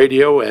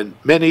 iHeartRadio, and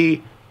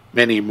many,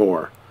 many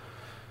more.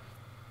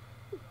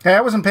 Hey,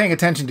 I wasn't paying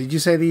attention. Did you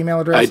say the email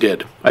address? I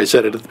did. I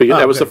said it at the beginning.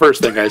 That was the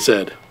first thing I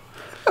said.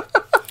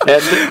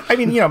 And, I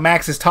mean,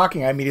 Max is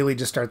talking. I immediately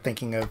just start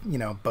thinking of,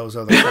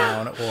 Bozo the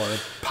Clown or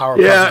Powerpuff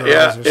Girls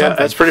or something. Yeah,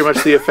 that's pretty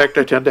much the effect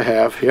I tend to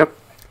have. Yep.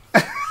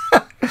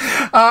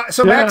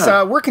 So, Max,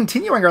 we're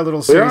continuing our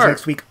little series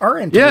next week,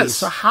 aren't we?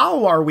 So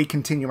how are we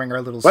continuing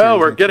our little series? Well,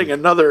 we're getting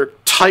another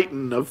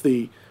titan of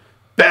the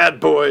bad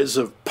boys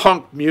of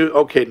punk music.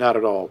 Okay, not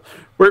at all.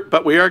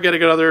 But we are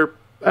getting another,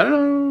 I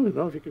don't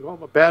know if you can call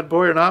him a bad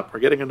boy or not. We're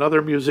getting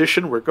another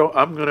musician.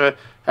 I'm going to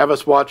have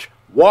us watch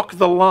Walk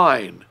the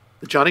Line,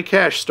 the Johnny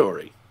Cash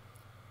story.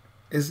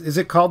 Is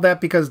it called that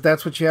because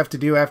that's what you have to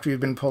do after you've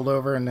been pulled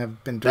over and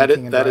have been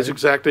drinking? That is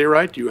exactly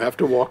right. You have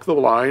to walk the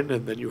line,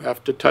 and then you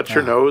have to touch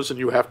your nose, and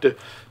you have to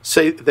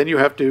say. Then you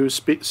have to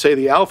say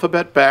the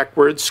alphabet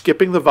backwards,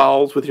 skipping the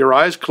vowels with your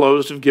eyes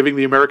closed, and giving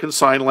the American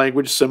Sign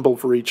Language symbol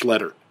for each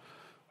letter.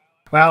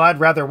 Well, I'd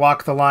rather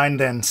walk the line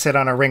than sit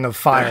on a ring of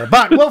fire,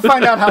 but we'll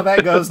find out how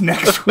that goes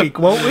next week,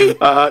 won't we?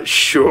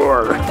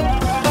 Sure.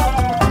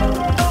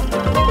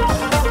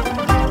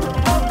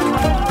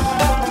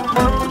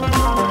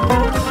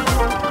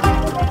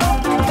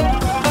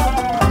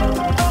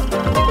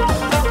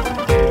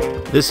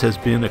 This has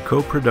been a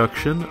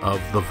co-production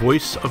of The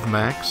Voice of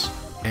Max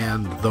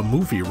and The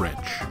Movie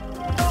Wrench.